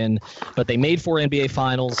he was in, but they made 4 NBA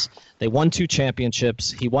finals. They won 2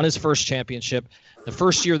 championships. He won his first championship. The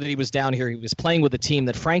first year that he was down here, he was playing with a team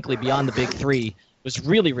that, frankly, beyond the big 3, was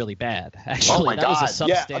really, really bad. Actually, that was a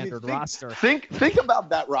substandard roster. Think about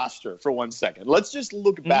that roster for 1 second. Let's just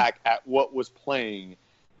look back at what was playing.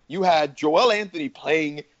 You had Joel Anthony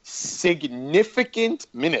playing significant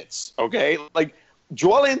minutes, okay? Like,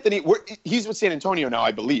 Joel Anthony, he's with San Antonio now,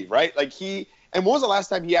 I believe, right? And when was the last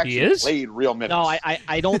time he actually played real minutes? No,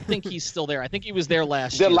 I don't think he's still there. I think he was there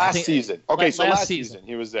last season. Okay, so last season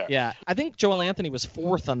he was there. Yeah, I think Joel Anthony was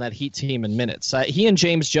 4th on that Heat team in minutes. He and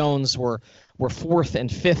James Jones were 4th and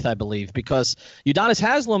 5th, I believe, because Udonis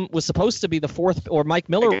Haslem was supposed to be the 4th, or Mike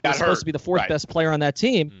Miller was supposed to be the 4th best player on that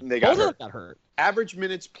team. Both of them got hurt. Average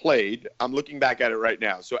minutes played, I'm looking back at it right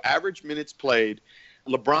now. So average minutes played,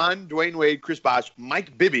 LeBron, Dwayne Wade, Chris Bosh,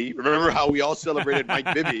 Mike Bibby. Remember how we all celebrated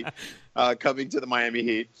Mike Bibby coming to the Miami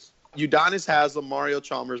Heat? Udonis Haslem, Mario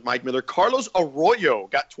Chalmers, Mike Miller. Carlos Arroyo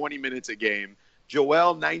got 20 minutes a game.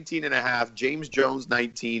 Joel, 19 and a half. James Jones,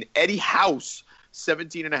 19. Eddie House,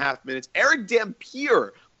 17 and a half minutes. Eric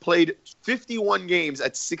Dampier played 51 games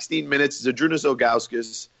at 16 minutes. Zydrunas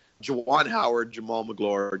Ilgauskas, Juwan Howard, Jamal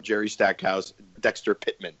McGlure, Jerry Stackhouse, Dexter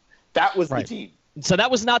Pittman. That was the team. So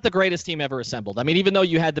that was not the greatest team ever assembled. I mean, even though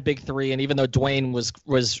you had the big 3, and even though Dwayne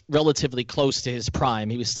was relatively close to his prime,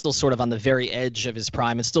 he was still sort of on the very edge of his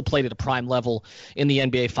prime and still played at a prime level in the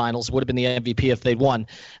NBA Finals, would have been the MVP if they'd won.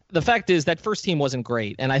 The fact is that first team wasn't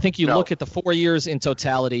great. And I think you look at the 4 years in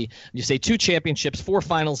totality, you say 2 championships, 4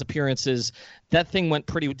 finals appearances, that thing went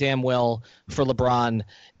pretty damn well for LeBron.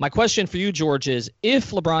 My question for you, George, is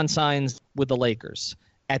if LeBron signs with the Lakers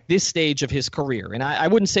at this stage of his career, and I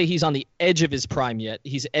wouldn't say he's on the edge of his prime yet.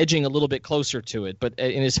 He's edging a little bit closer to it, but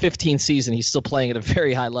in his 15th season, he's still playing at a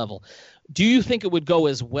very high level. Do you think it would go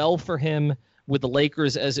as well for him with the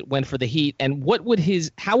Lakers as it went for the Heat? And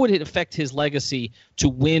how would it affect his legacy to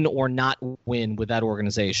win or not win with that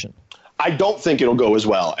organization? I don't think it'll go as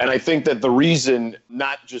well. And I think that the reason,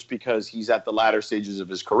 not just because he's at the latter stages of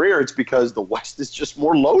his career, it's because the West is just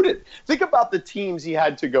more loaded. Think about the teams he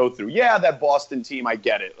had to go through. Yeah, that Boston team, I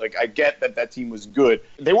get it. Like, I get that team was good.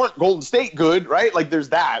 They weren't Golden State good, right? Like, there's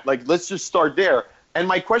that. Like, let's just start there. And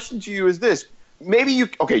my question to you is this. Maybe you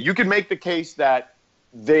can make the case that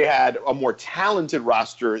they had a more talented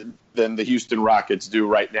roster than the Houston Rockets do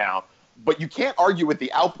right now. But you can't argue with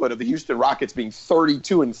the output of the Houston Rockets being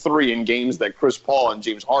 32-3 in games that Chris Paul and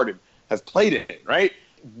James Harden have played in, right?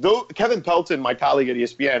 Though Kevin Pelton, my colleague at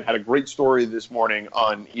ESPN, had a great story this morning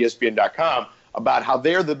on ESPN.com about how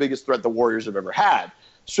they're the biggest threat the Warriors have ever had.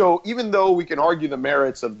 So even though we can argue the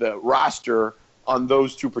merits of the roster on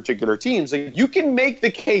those 2 particular teams, like, you can make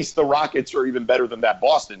the case the Rockets are even better than that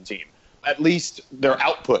Boston team. At least their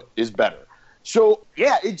output is better. So,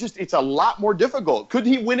 yeah, it's a lot more difficult. Could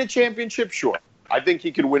he win a championship? Sure. I think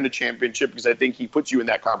he could win a championship because I think he puts you in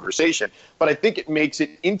that conversation. But I think it makes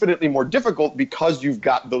it infinitely more difficult because you've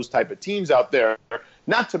got those type of teams out there.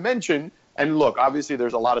 Not to mention, and look, obviously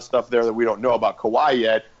there's a lot of stuff there that we don't know about Kawhi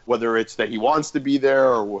yet, whether it's that he wants to be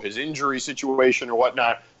there or his injury situation or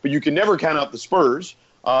whatnot. But you can never count out the Spurs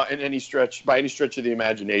by any stretch of the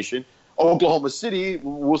imagination. Oklahoma City,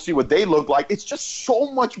 we'll see what they look like. It's just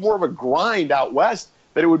so much more of a grind out west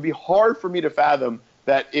that it would be hard for me to fathom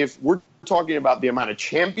that if we're talking about the amount of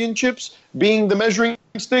championships being the measuring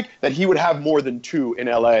stick, that he would have more than 2 in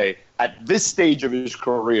LA at this stage of his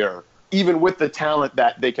career, even with the talent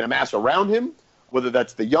that they can amass around him, whether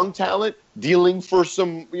that's the young talent, dealing for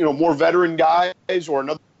some more veteran guys or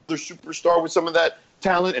another superstar with some of that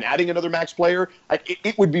talent and adding another max player.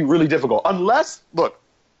 It would be really difficult. Unless, look,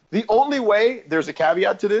 the only way, there's a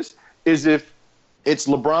caveat to this, is if it's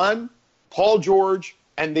LeBron, Paul George,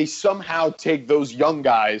 and they somehow take those young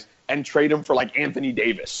guys and trade them for like Anthony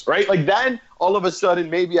Davis, right? Like then all of a sudden,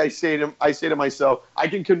 maybe I say to myself, I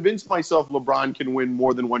can convince myself LeBron can win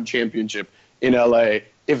more than 1 championship in LA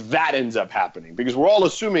if that ends up happening. Because we're all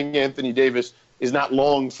assuming Anthony Davis is not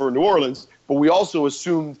long for New Orleans, but we also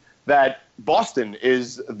assumed that Boston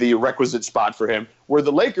is the requisite spot for him, where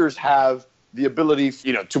the Lakers have the ability,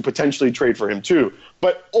 to potentially trade for him too.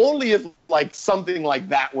 But only if like something like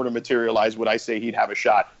that were to materialize would I say he'd have a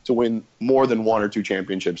shot to win more than 1 or 2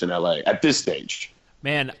 championships in LA at this stage.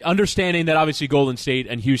 Man, understanding that obviously Golden State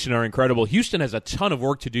and Houston are incredible. Houston has a ton of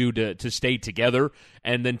work to do to stay together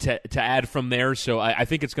and then to add from there. So I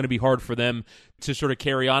think it's going to be hard for them to sort of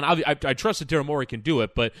carry on. I trust that Daryl Morey can do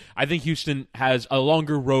it, but I think Houston has a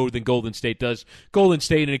longer road than Golden State does. Golden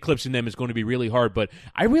State and eclipsing them is going to be really hard, but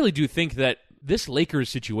I really do think that this Lakers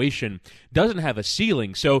situation doesn't have a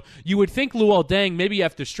ceiling. So you would think Luol Deng, maybe you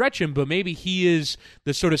have to stretch him, but maybe he is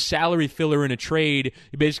the sort of salary filler in a trade.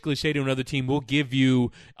 You basically say to another team, we'll give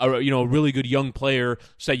you a really good young player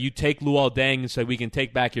so that you take Luol Deng so we can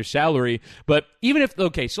take back your salary. But even if,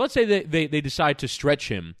 okay, so let's say they decide to stretch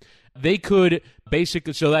him. They could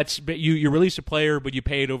basically, so that's you release a player, but you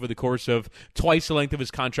pay it over the course of twice the length of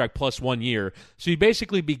his contract plus 1 year. So you'd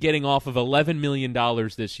basically be getting off of $11 million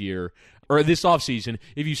this year, or this offseason,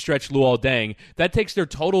 if you stretch Luol Deng. That takes their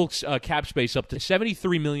total cap space up to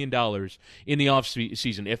 $73 million in the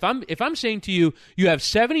offseason. If I'm saying to you, you have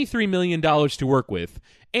 $73 million to work with,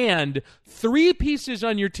 and 3 pieces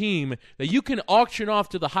on your team that you can auction off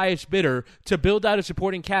to the highest bidder to build out a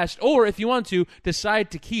supporting cast, or if you want to,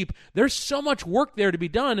 decide to keep, there's so much work there to be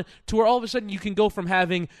done to where all of a sudden you can go from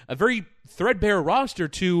having a very threadbare roster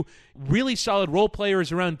to really solid role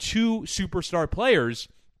players around 2 superstar players.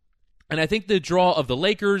 And I think the draw of the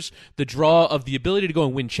Lakers, the draw of the ability to go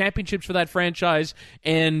and win championships for that franchise,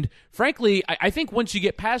 and frankly, I think once you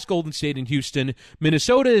get past Golden State and Houston,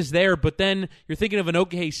 Minnesota is there, but then you're thinking of an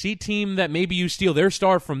OKC team that maybe you steal their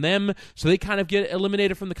star from them, so they kind of get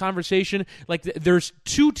eliminated from the conversation. Like, there's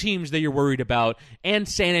 2 teams that you're worried about, and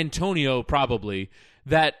San Antonio probably,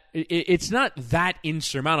 that it's not that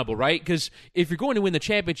insurmountable, right? Because if you're going to win the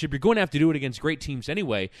championship, you're going to have to do it against great teams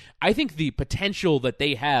anyway. I think the potential that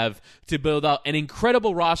they have to build out an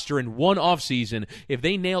incredible roster in one offseason, if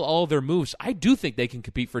they nail all their moves, I do think they can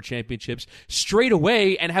compete for championships straight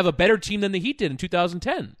away and have a better team than the Heat did in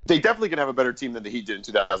 2010. They definitely can have a better team than the Heat did in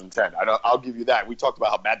 2010. I'll give you that. We talked about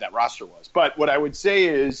how bad that roster was. But what I would say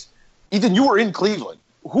is, Ethan, you were in Cleveland.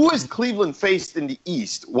 Who has Cleveland faced in the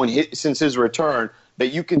East since his return that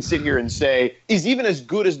you can sit here and say is even as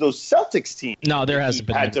good as those Celtics teams? No, there hasn't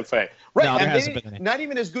been. Had to play. Right. No, there hasn't been any. Not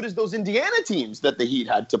even as good as those Indiana teams that the Heat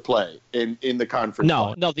had to play in the conference.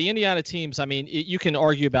 No, the Indiana teams, I mean, you can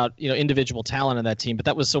argue about individual talent in that team, but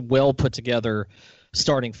that was a well put together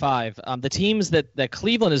starting 5. The teams that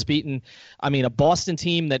Cleveland has beaten, I mean, a Boston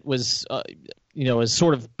team that was has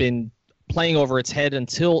sort of been playing over its head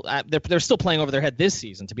until they're still playing over their head this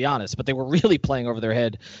season, to be honest, but they were really playing over their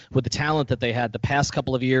head with the talent that they had the past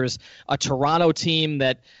couple of years. A Toronto team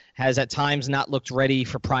that has at times not looked ready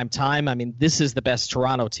for prime time. I mean, this is the best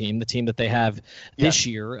Toronto team, the team that they have this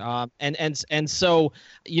year. And so,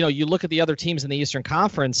 you look at the other teams in the Eastern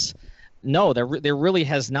Conference. No, there really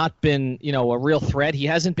has not been, a real threat. He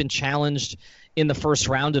hasn't been challenged in the first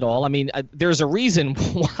round at all. I mean, there's a reason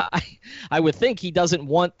why I would think he doesn't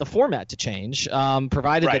want the format to change,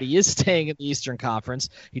 provided that he is staying in the Eastern Conference.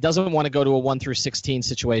 He doesn't want to go to a 1-16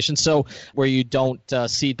 situation, so where you don't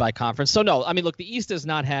seed by conference. So no, I mean, look, the East has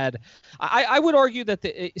not had. I would argue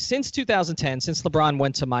that since 2010, since LeBron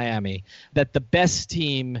went to Miami, that the best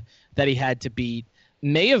team that he had to beat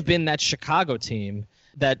may have been that Chicago team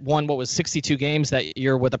that won 62 games that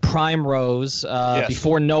year with a prime Rose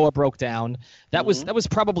before Noah broke down. That was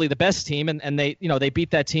probably the best team, and they they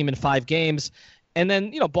beat that team in 5 games. And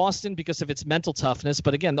then Boston because of its mental toughness,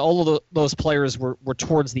 but again, all of those players were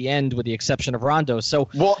towards the end, with the exception of Rondo. So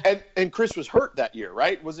and Chris was hurt that year,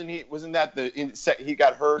 right? Wasn't he? Wasn't that he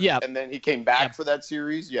got hurt? Yeah. And then he came back for that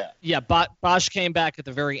series. Yeah. Bosh came back at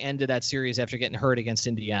the very end of that series after getting hurt against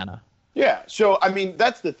Indiana. Yeah, so, I mean,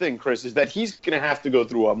 that's the thing, Chris, is that he's going to have to go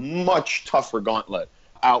through a much tougher gauntlet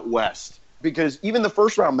out west, because even the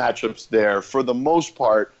first-round matchups there, for the most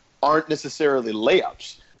part, aren't necessarily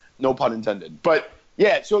layups, no pun intended. But,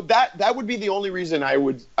 yeah, so that would be the only reason I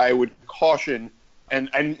would caution,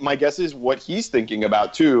 and my guess is what he's thinking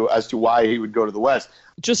about, too, as to why he would go to the West.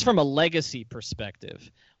 Just from a legacy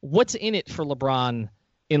perspective, what's in it for LeBron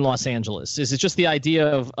in Los Angeles? Is it just the idea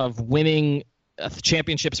of winning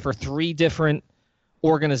championships for 3 different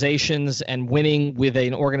organizations and winning with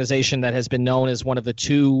an organization that has been known as one of the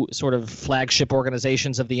 2 sort of flagship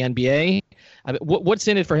organizations of the NBA? I mean, what's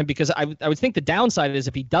in it for him? Because I would think the downside is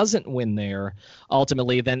if he doesn't win there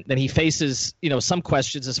ultimately, then he faces some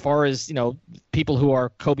questions as far as people who are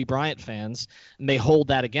Kobe Bryant fans may hold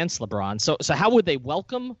that against LeBron. So how would they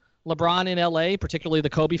welcome LeBron in LA, particularly the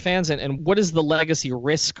Kobe fans, and what is the legacy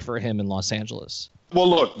risk for him in Los Angeles? Well,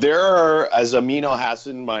 look, there are, as Amin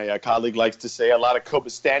Al-Hassan, my colleague, likes to say, a lot of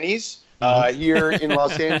Kobistanis here in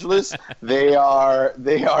Los Angeles. They are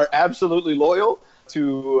absolutely loyal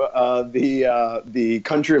to the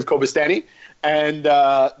country of Kobastani. And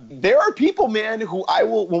there are people, man, who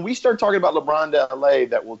when we start talking about LeBron to LA,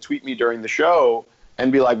 that will tweet me during the show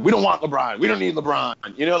and be like, we don't want LeBron. We don't need LeBron.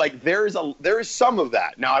 You know, like there is some of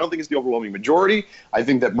that. Now, I don't think it's the overwhelming majority. I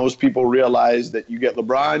think that most people realize that you get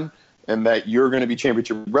LeBron and that you're going to be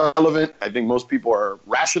championship relevant. I think most people are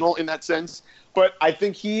rational in that sense. But I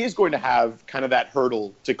think he is going to have kind of that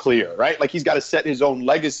hurdle to clear, right? Like he's got to set his own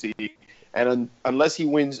legacy. And unless he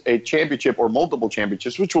wins a championship or multiple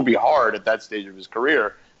championships, which will be hard at that stage of his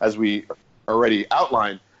career, as we already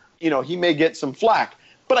outlined, you know, he may get some flack.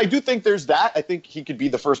 But I do think there's that. I think he could be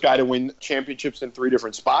the first guy to win championships in 3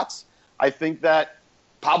 different spots. I think that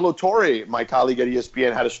Pablo Torre, my colleague at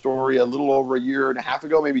ESPN, had a story a little over a year and a half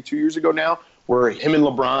ago, maybe 2 years ago now, where him and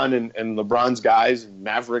LeBron and LeBron's guys, and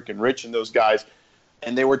Maverick and Rich and those guys,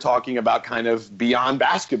 and they were talking about kind of beyond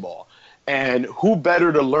basketball. And who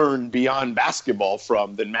better to learn beyond basketball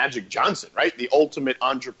from than Magic Johnson, right? The ultimate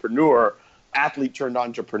entrepreneur, athlete turned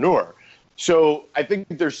entrepreneur. So I think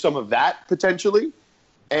there's some of that potentially.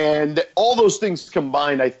 And all those things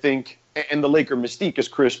combined, I think, and the Laker mystique, as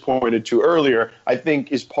Chris pointed to earlier, I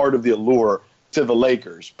think is part of the allure to the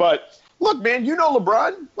Lakers. But look, man, you know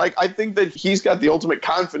LeBron. Like, I think that he's got the ultimate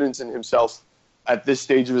confidence in himself at this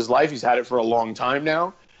stage of his life. He's had it for a long time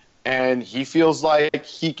now. And he feels like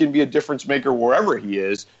he can be a difference maker wherever he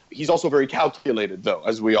is. He's also very calculated, though,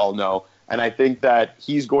 as we all know. And I think that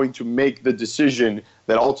he's going to make the decision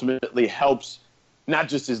that ultimately helps not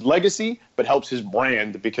just his legacy, but helps his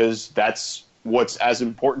brand, because that's what's as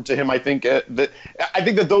important to him. I think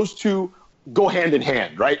that those two go hand in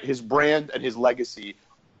hand, right? His brand and his legacy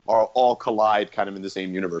are all collide kind of in the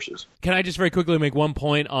same universes. Can I just very quickly make one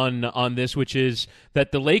point on this, which is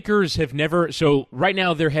that the Lakers have never – so right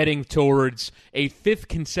now they're heading towards a 5th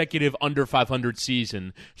consecutive under 500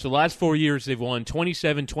 season. So the last 4 years they've won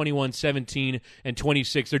 27, 21, 17, and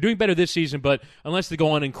 26. They're doing better this season, but unless they go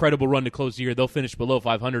on an incredible run to close the year, they'll finish below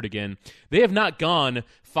 500 again. They have not gone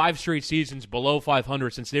 5 straight seasons below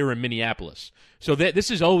 500 since they were in Minneapolis. So this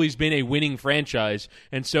has always been a winning franchise.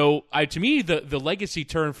 And so, to me, the legacy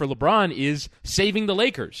turn for LeBron is saving the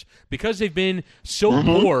Lakers. Because they've been so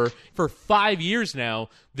poor for 5 years now,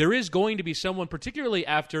 there is going to be someone, particularly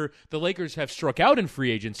after the Lakers have struck out in free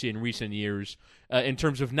agency in recent years, in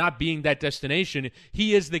terms of not being that destination.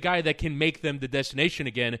 He is the guy that can make them the destination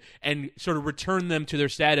again and sort of return them to their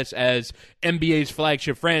status as NBA's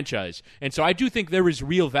flagship franchise. And so I do think there is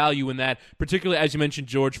real value in that, particularly, as you mentioned,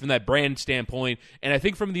 George, from that brand standpoint. And I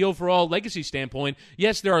think from the overall legacy standpoint,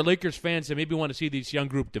 yes, there are Lakers fans that maybe want to see this young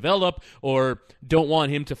group develop or don't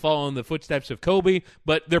want him to follow in the footsteps of Kobe,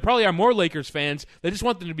 but there probably are more Lakers fans that just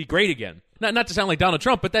want them to be great again. Not to sound like Donald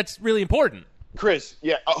Trump, but that's really important. Chris,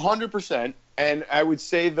 yeah, 100%. And I would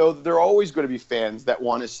say, though, there are always going to be fans that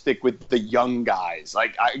want to stick with the young guys.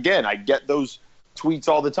 Like, I get those tweets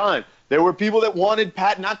all the time. There were people that wanted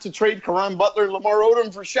Pat not to trade Caron Butler and Lamar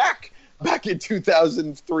Odom for Shaq back in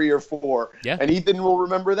 2003 or 4. Yeah. And Ethan will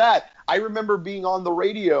remember that. I remember being on the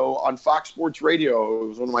radio, on Fox Sports Radio. It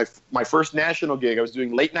was one of my first national gig. I was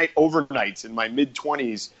doing late-night overnights in my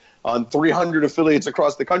mid-20s on 300 affiliates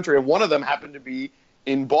across the country. And one of them happened to be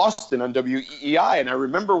in Boston on WEEI. And I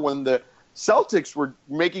remember when the Celtics were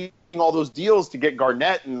making all those deals to get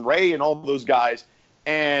Garnett and Ray and all those guys,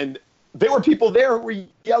 and there were people there who were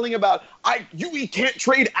yelling about, we can't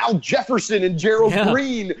trade Al Jefferson and Gerald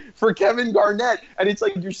Green for Kevin Garnett. And it's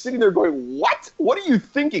like, you're sitting there going, what? What are you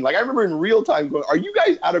thinking? Like, I remember in real time going, are you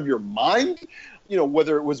guys out of your mind? You know,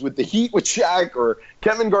 whether it was with the Heat with Shaq or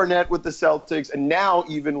Kevin Garnett with the Celtics, and now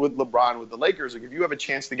even with LeBron with the Lakers, like, if you have a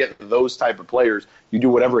chance to get those type of players, you do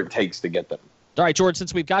whatever it takes to get them. All right, George,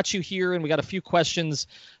 since we've got you here and we got a few questions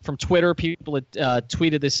from Twitter, people had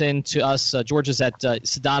tweeted this in to us. George is at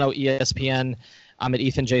Sedano ESPN. I'm at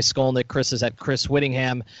Ethan J. Skolnick. Chris is at Chris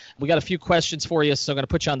Whittingham. We got a few questions for you, so I'm going to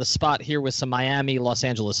put you on the spot here with some Miami, Los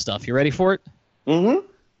Angeles stuff. You ready for it? Mm-hmm.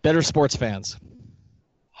 Better sports fans.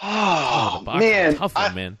 Oh, man. Tough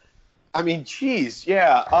one, man. I mean, geez,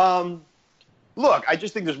 yeah. Look, I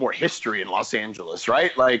just think there's more history in Los Angeles,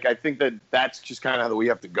 right? Like, I think that's just kind of how we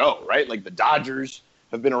have to go, right? Like, the Dodgers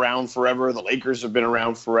have been around forever. The Lakers have been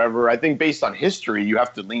around forever. I think based on history, you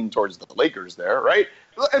have to lean towards the Lakers there, right?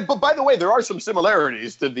 But by the way, there are some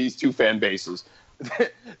similarities to these two fan bases.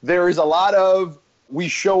 There is a lot of we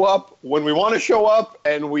show up when we want to show up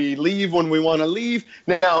and we leave when we want to leave.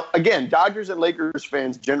 Now, again, Dodgers and Lakers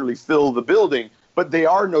fans generally fill the building, but they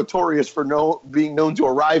are notorious for being known to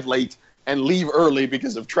arrive late and leave early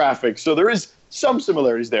because of traffic. So there is some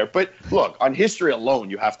similarities there. But look, on history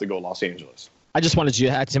alone, you have to go Los Angeles. I just wanted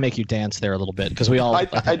to make you dance there a little bit because we all I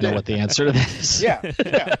know what the answer to that is. Yeah.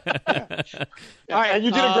 All right, and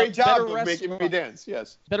you did a great job of making me dance.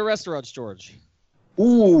 Yes. Better restaurants, George.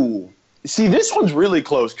 Ooh. See, this one's really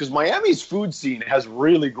close because Miami's food scene has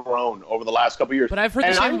really grown over the last couple of years. But I've heard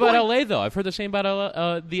the same about L.A., though. I've heard the same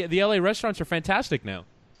about the L.A. restaurants are fantastic now.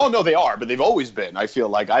 Oh, no, they are, but they've always been, I feel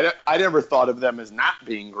like. I never thought of them as not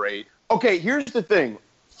being great. Okay, here's the thing.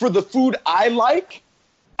 For the food I like,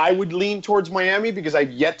 I would lean towards Miami because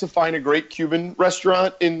I've yet to find a great Cuban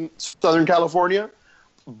restaurant in Southern California.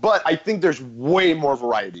 But I think there's way more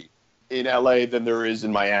variety in LA than there is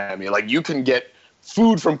in Miami. Like, you can get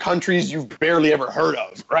food from countries you've barely ever heard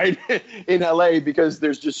of, right? in LA because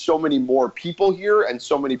there's just so many more people here and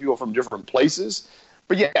so many people from different places.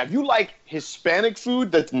 But yeah, if you like Hispanic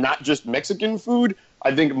food that's not just Mexican food,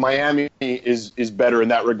 I think Miami is better in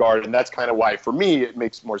that regard, and that's kind of why, for me, it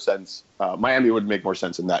makes more sense. Miami would make more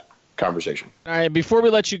sense in that conversation. All right, before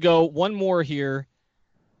we let you go, one more here.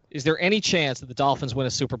 Is there any chance that the Dolphins win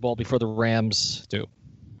a Super Bowl before the Rams do?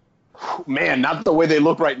 Man, not the way they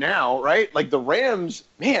look right now, right? Like the Rams,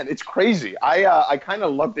 man, it's crazy. I kind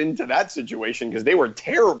of lucked into that situation because they were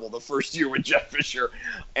terrible the first year with Jeff Fisher.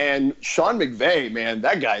 And Sean McVay, man,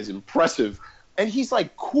 that guy's impressive. And he's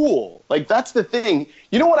like cool. Like that's the thing.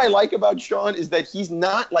 You know what I like about Sean is that he's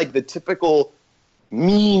not like the typical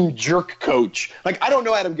mean jerk coach. Like I don't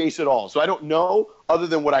know Adam Gase at all, so I don't know other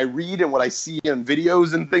than what I read and what I see in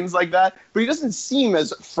videos and things like that. But he doesn't seem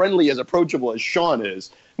as friendly, as approachable as Sean is.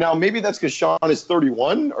 Now, maybe that's because Sean is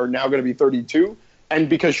 31 or now going to be 32. And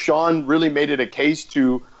because Sean really made it a case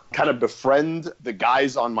to kind of befriend the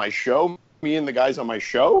guys on my show, me and the guys on my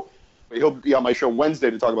show. He'll be on my show Wednesday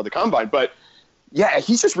to talk about the Combine. But yeah,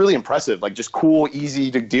 he's just really impressive, like just cool, easy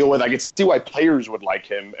to deal with. I could see why players would like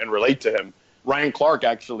him and relate to him. Ryan Clark,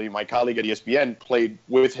 actually, my colleague at ESPN, played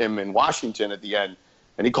with him in Washington at the end,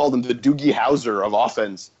 and he called him the Doogie Howser of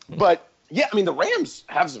offense. But, yeah, I mean, the Rams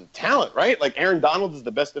have some talent, right? Like Aaron Donald is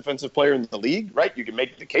the best defensive player in the league, right? You can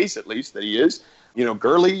make the case, at least, that he is. You know,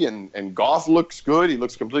 Gurley and Goff looks good. He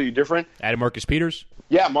looks completely different. Added Marcus Peters.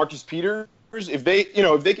 Yeah, Marcus Peters. If they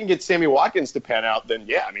can get Sammy Watkins to pan out, then,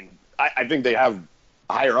 yeah, I mean, I think they have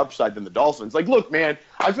higher upside than the Dolphins. Like, look, man,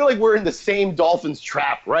 I feel like we're in the same Dolphins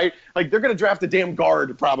trap, right? Like, they're going to draft a damn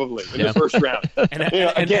guard probably in the first round. and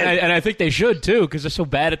I think they should, too, because they're so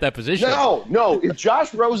bad at that position. No. If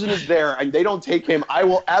Josh Rosen is there and they don't take him, I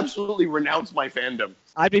will absolutely renounce my fandom.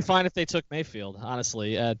 I'd be fine if they took Mayfield,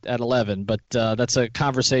 honestly, at 11. But that's a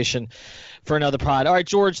conversation for another pod. All right,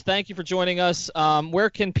 George, thank you for joining us. Where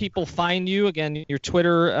can people find you? Again, your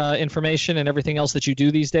Twitter information and everything else that you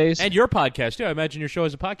do these days. And your podcast, too. I imagine your show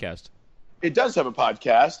is a podcast. It does have a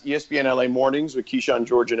podcast, ESPN LA Mornings with Keyshawn,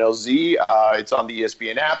 George, and LZ. It's on the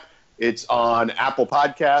ESPN app. It's on Apple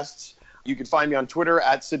Podcasts. You can find me on Twitter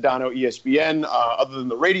at Sedano ESPN. Other than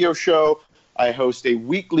the radio show, I host a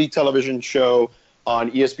weekly television show on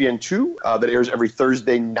ESPN2 that airs every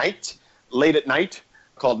Thursday night, late at night,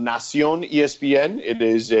 called Nacion ESPN. It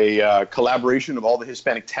is a collaboration of all the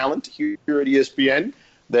Hispanic talent here at ESPN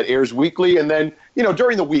that airs weekly. And then,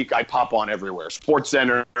 during the week, I pop on everywhere.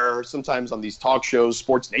 SportsCenter, sometimes on these talk shows,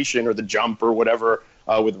 Sports Nation or The Jump or whatever,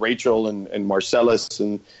 with Rachel and Marcellus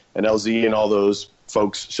and LZ and all those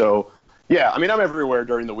folks. So, yeah, I mean, I'm everywhere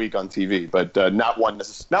during the week on TV, but not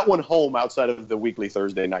one home outside of the weekly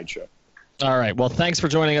Thursday night show. All right. Well, thanks for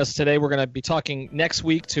joining us today. We're going to be talking next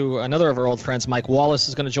week to another of our old friends. Mike Wallace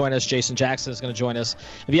is going to join us. Jason Jackson is going to join us.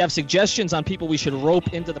 If you have suggestions on people we should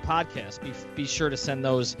rope into the podcast, be sure to send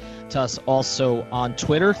those to us also on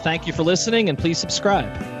Twitter. Thank you for listening, and please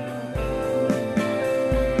subscribe.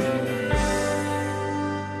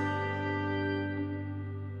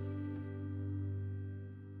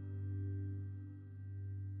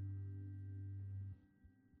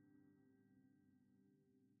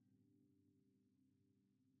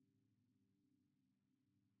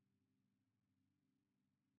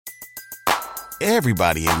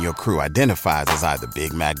 Everybody in your crew identifies as either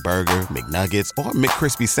Big Mac Burger, McNuggets, or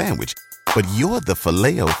McCrispy Sandwich. But you're the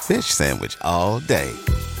Filet-O-Fish Sandwich all day.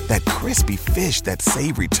 That crispy fish, that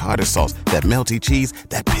savory tartar sauce, that melty cheese,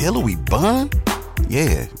 that pillowy bun.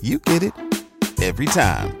 Yeah, you get it. Every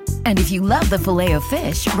time. And if you love the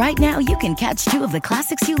Filet-O-Fish, right now you can catch two of the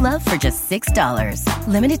classics you love for just $6.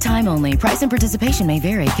 Limited time only. Price and participation may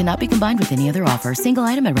vary. Cannot be combined with any other offer. Single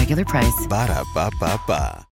item at regular price. Ba-da-ba-ba-ba.